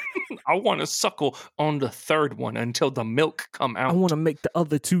that. I want to suckle on the third one until the milk come out. I want to make the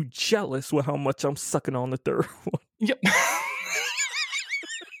other 2 jealous with how much I'm sucking on the third one. Yep.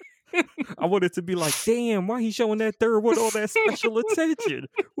 I want it to be like, damn, why he showing that third one all that special attention?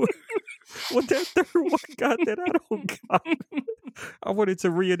 What that third one got that I don't got? I wanted to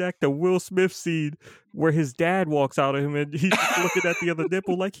reenact the Will Smith scene where his dad walks out of him and he's looking at the other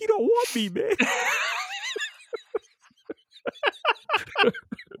nipple like, he don't want me, man.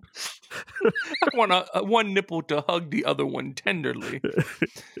 I want one nipple to hug the other one tenderly.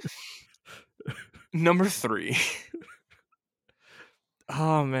 Number 3.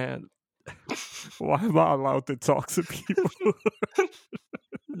 Oh, man. Why am I allowed to talk to people?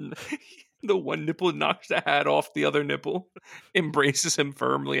 The one nipple knocks the hat off the other nipple, embraces him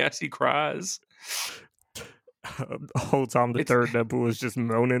firmly as he cries. The whole time the third nipple was just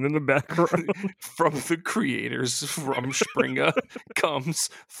moaning in the background. From the creators, Rumspringa, comes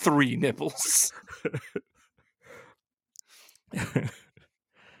 3 nipples.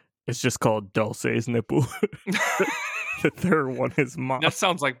 It's just called Dulce's nipple. The third one is mine. That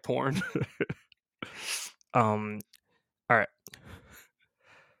sounds like porn. All right.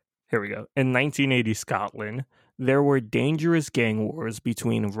 Here we go. In 1980 Scotland, there were dangerous gang wars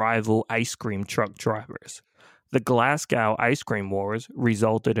between rival ice cream truck drivers. The Glasgow ice cream wars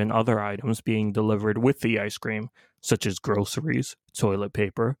resulted in other items being delivered with the ice cream, such as groceries, toilet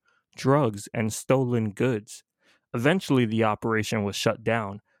paper, drugs, and stolen goods. Eventually, the operation was shut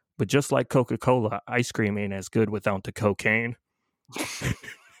down, but just like Coca-Cola, ice cream ain't as good without the cocaine.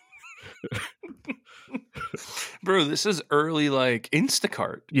 Bro, this is early, like,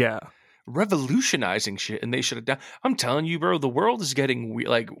 Instacart. Yeah. Revolutionizing shit, and they should have done. I'm telling you, bro, the world is getting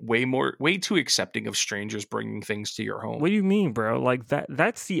way too accepting of strangers bringing things to your home. What do you mean, bro? Like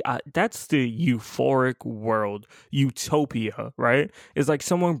that's the euphoric world, utopia, right? It's like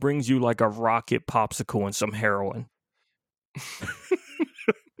someone brings you like a rocket popsicle and some heroin.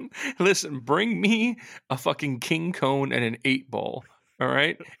 Listen, bring me a fucking king cone and an 8-ball. All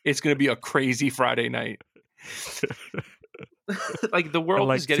right, it's gonna be a crazy Friday night. Like the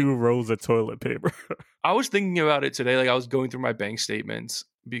world is getting 2 rolls of toilet paper. I was thinking about it today. Like I was going through my bank statements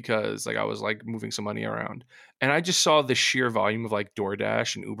because like I was like moving some money around, and I just saw the sheer volume of like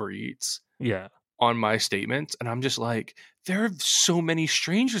DoorDash and Uber Eats. Yeah. On my statements, and I'm just like, there are so many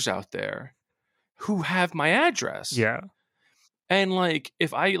strangers out there who have my address. Yeah. And like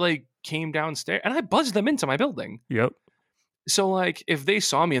if I like came downstairs and I buzzed them into my building. Yep. So, like, if they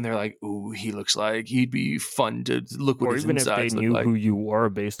saw me and they're like, ooh, he looks like he'd be fun to look with his insides. Or even if they knew who you were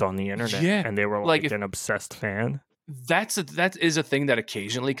based on the internet and they were like an obsessed fan. That is a thing that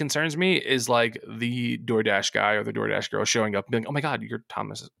occasionally concerns me, is like the DoorDash guy or the DoorDash girl showing up and being, oh my God, you're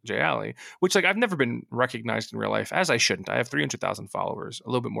Thomas J. Alley, which like I've never been recognized in real life, as I shouldn't. I have 300,000 followers, a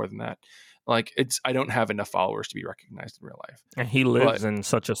little bit more than that. Like I don't have enough followers to be recognized in real life. And he lives in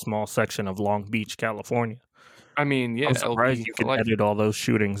such a small section of Long Beach, California. I mean, yeah, I'm surprised you can edit all those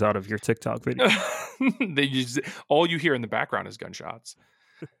shootings out of your TikTok video. All you hear in the background is gunshots.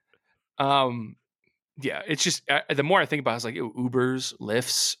 Yeah, it's just the more I think about it, it's like Ubers,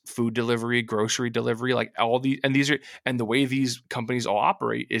 Lyfts, food delivery, grocery delivery, like all these, and the way these companies all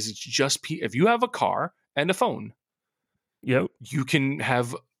operate is it's just if you have a car and a phone, yep, you can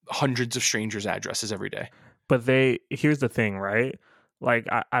have hundreds of strangers' addresses every day. But here's the thing, right? Like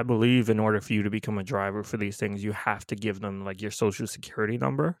I believe in order for you to become a driver for these things, you have to give them like your social security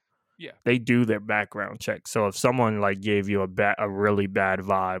number. Yeah, they do their background check. So if someone like gave you a really bad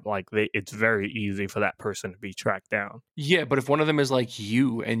vibe, like it's very easy for that person to be tracked down. Yeah, but if one of them is like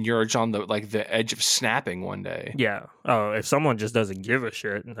you and you're on the edge of snapping one day. Yeah. Oh, if someone just doesn't give a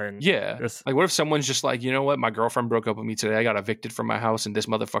shit, then yeah. Like what if someone's just like, you know what, my girlfriend broke up with me today. I got evicted from my house, and this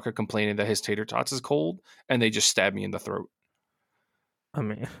motherfucker complaining that his tater tots is cold, and they just stab me in the throat. I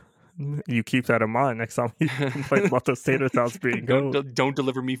mean, you keep that in mind next time you complain about those tater tots being cold. Don't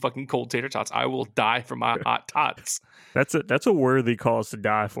deliver me fucking cold tater tots. I will die from my hot tots. That's a worthy cause to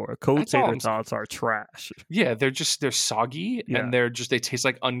die for. Cold tater tots are trash. Yeah, they're soggy, and they taste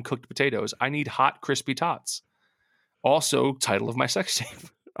like uncooked potatoes. I need hot, crispy tots. Also, title of my sex tape.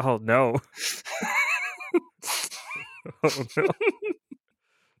 Oh no. Oh no.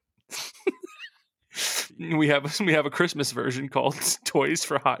 We have a Christmas version called Toys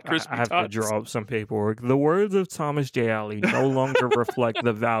for Hot Crispy Tots. I have to draw up some paperwork. The words of Thomas J. Alley no longer reflect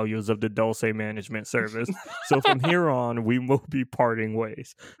the values of the Dulce Management Service. So from here on, we will be parting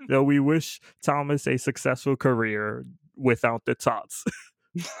ways. Though we wish Thomas a successful career without the tots.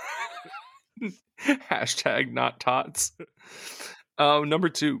 Hashtag not tots. Number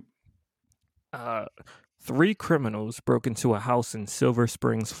 2. 3 criminals broke into a house in Silver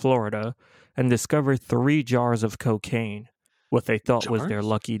Springs, Florida, and discovered 3 jars of cocaine. What they thought was their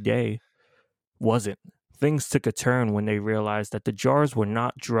lucky day wasn't. Things took a turn when they realized that the jars were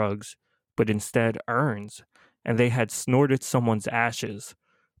not drugs, but instead urns, and they had snorted someone's ashes,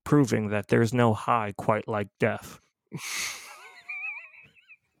 proving that there's no high quite like death.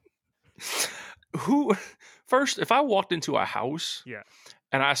 First, if I walked into a house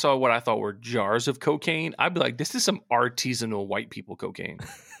and I saw what I thought were jars of cocaine, I'd be like, this is some artisanal white people cocaine.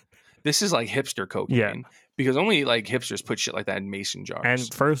 This is like hipster cocaine. Because only like hipsters put shit like that in mason jars.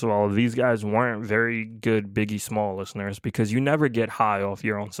 And first of all, these guys weren't very good Biggie Small listeners, because you never get high off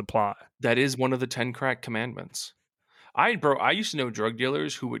your own supply. That is one of the 10 crack commandments. I used to know drug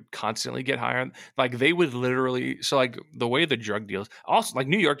dealers who would constantly get higher. Like they would literally, so like the way the drug deals, also like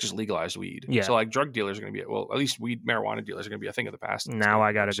New York just legalized weed. Yeah. So like drug dealers are going to be, well, at least marijuana dealers are going to be a thing of the past. Now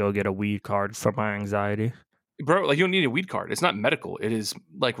I got to go get a weed card for my anxiety. Bro, like you don't need a weed card. It's not medical. It is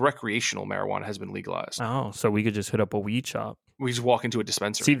like recreational marijuana has been legalized. Oh, so we could just hit up a weed shop. We just walk into a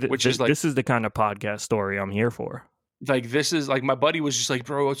dispensary. See, this is the kind of podcast story I'm here for. Like this is like my buddy was just like,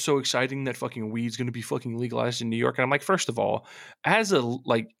 bro, it's so exciting that fucking weed's going to be fucking legalized in New York. And I'm like, first of all,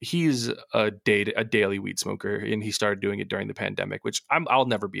 he's a daily weed smoker, and he started doing it during the pandemic, which I'll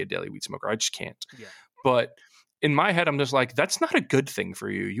never be a daily weed smoker. I just can't. Yeah. But in my head, I'm just like, that's not a good thing for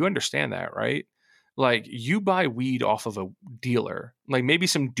you. You understand that, right? Like you buy weed off of a dealer, like maybe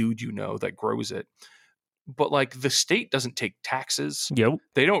some dude you know that grows it. But like the state doesn't take taxes. Yep.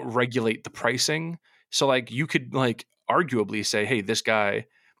 They don't regulate the pricing. So like you could like arguably say, hey, this guy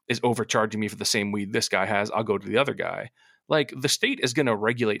is overcharging me for the same weed this guy has. I'll go to the other guy. Like the state is going to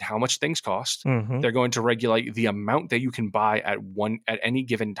regulate how much things cost. Mm-hmm. They're going to regulate the amount that you can buy at any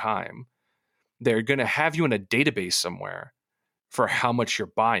given time. They're going to have you in a database somewhere for how much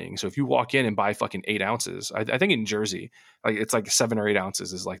you're buying. So if you walk in and buy fucking 8 ounces, I think in Jersey, like it's like 7 or 8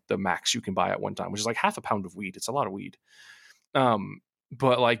 ounces is like the max you can buy at one time, which is like half a pound of weed. It's a lot of weed.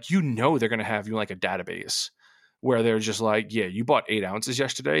 But like, they're going to have you in like a database where they're just like, yeah, you bought 8 ounces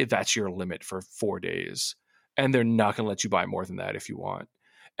yesterday. That's your limit for 4 days. And they're not going to let you buy more than that if you want.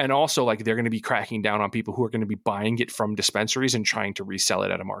 And also like, they're going to be cracking down on people who are going to be buying it from dispensaries and trying to resell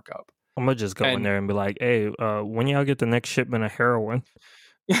it at a markup. I'm going to just go in there and be like, hey, when y'all get the next shipment of heroin?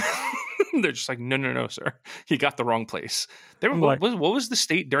 They're just like, no, sir. You got the wrong place. What was the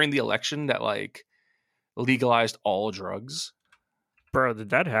state during the election that like legalized all drugs? Bro,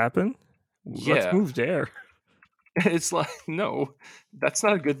 did that happen? Yeah. Let's move there. It's like, no, that's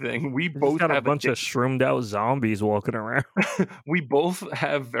not a good thing. We You just both got a have bunch of shroomed out zombies walking around. we both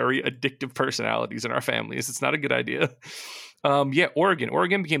have very addictive personalities in our families. It's not a good idea.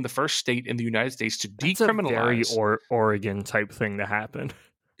 Oregon became the first state in the United States to That's a very decriminalize. Oregon type thing to happen.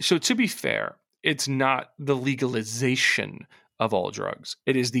 So to be fair, it's not the legalization of all drugs.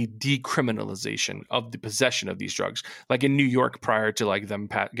 It is the decriminalization of the possession of these drugs. Like in New York, prior to like them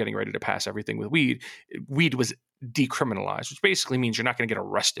getting ready to pass everything with weed was decriminalized, which basically means you're not going to get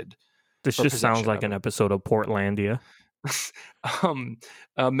arrested. This just sounds like an episode of Portlandia.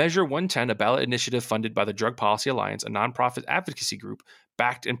 Measure 110, a ballot initiative funded by the Drug Policy Alliance, a nonprofit advocacy group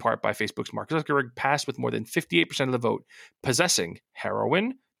backed in part by Facebook's Mark Zuckerberg, passed with more than 58% of the vote, possessing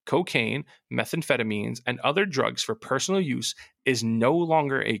heroin, cocaine, methamphetamines, and other drugs for personal use is no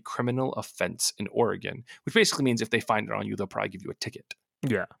longer a criminal offense in Oregon, which basically means if they find it on you, they'll probably give you a ticket.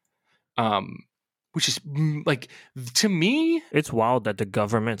 Yeah. Which is like, to me, it's wild that the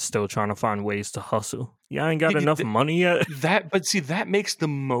government's still trying to find ways to hustle. Yeah, I ain't got enough money yet. That makes the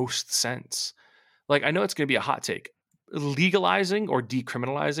most sense. Like, I know it's going to be a hot take. Legalizing or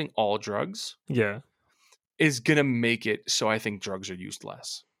decriminalizing all drugs, is going to make it so I think drugs are used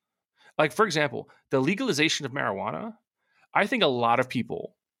less. Like, for example, the legalization of marijuana, I think a lot of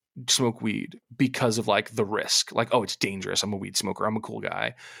people smoke weed because of like the risk. Like, oh, it's dangerous. I'm a weed smoker. I'm a cool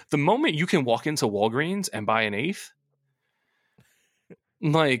guy. The moment you can walk into Walgreens and buy an eighth,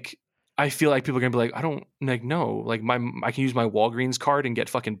 like, I feel like people are gonna be like, I don't like, no, like I can use my Walgreens card and get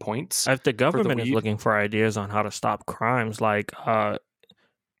fucking points. If the government is looking for ideas on how to stop crimes, like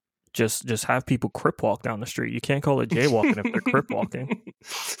just have people crip walk down the street. You can't call it jaywalking if they're crip walking.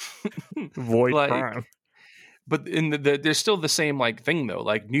 Void crime. But in there's still the same like thing though.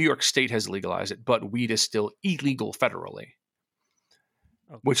 Like New York State has legalized it, but weed is still illegal federally.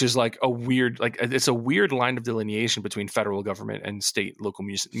 Okay. Which is like a weird, like it's a weird line of delineation between federal government and state, local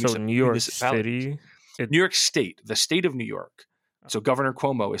municipalities. So New York City, New York State, the state of New York. So Governor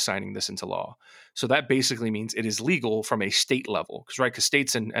Cuomo is signing this into law. So that basically means it is legal from a state level, because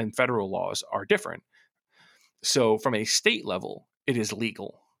states and federal laws are different. So from a state level, it is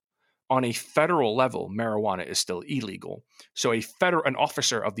legal. On a federal level, marijuana is still illegal. So an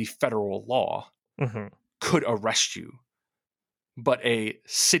officer of the federal law could arrest you, but a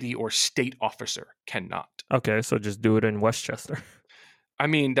city or state officer cannot. Okay, so just do it in Westchester. I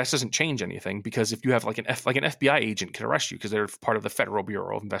mean, that doesn't change anything, because if you have like an FBI agent can arrest you because they're part of the Federal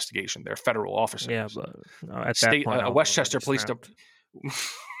Bureau of Investigation. They're federal officers. Yeah, but at that point, Westchester Police Department.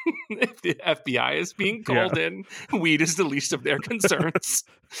 If the FBI is being called in, weed is the least of their concerns.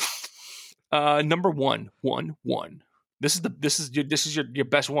 Number one. This is your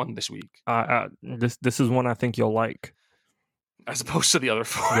best one this week. This is one I think you'll like, as opposed to the other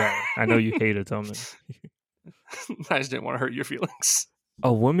four. Yeah, I know you hate it, Tommy. I just didn't want to hurt your feelings.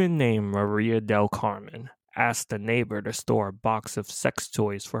 A woman named Maria del Carmen asked a neighbor to store a box of sex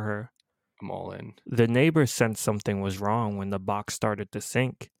toys for her. I'm all in. The neighbor sensed something was wrong when the box started to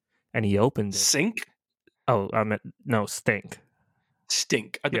sink, and he opened it. Sink? Oh, I meant no, stink.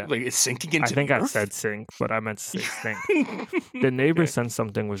 Stink. Like it's sinking into. I think the I earth? said sink, but I meant to say stink. The neighbor sensed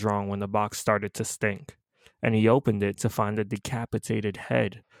something was wrong when the box started to stink, and he opened it to find the decapitated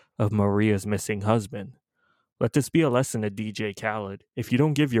head of Maria's missing husband. Let this be a lesson to DJ Khaled. If you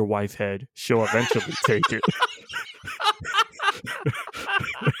don't give your wife head, she'll eventually take it.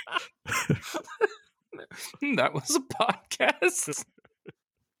 That was a podcast.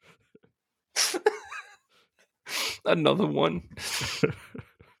 Another one.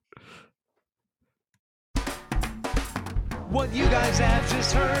 What you guys have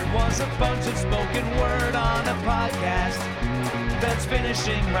just heard was a bunch of spoken word on a podcast that's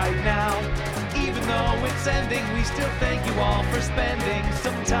finishing right now. Even though it's ending, we still thank you all for spending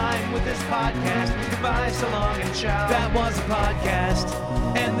some time with this podcast. Goodbye, so long, and ciao. That was a podcast,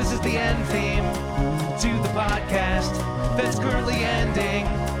 and this is the end theme to the podcast that's currently ending.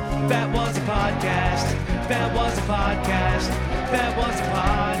 That was a podcast. That was a podcast. That was a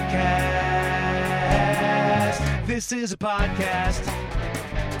podcast. This is a podcast.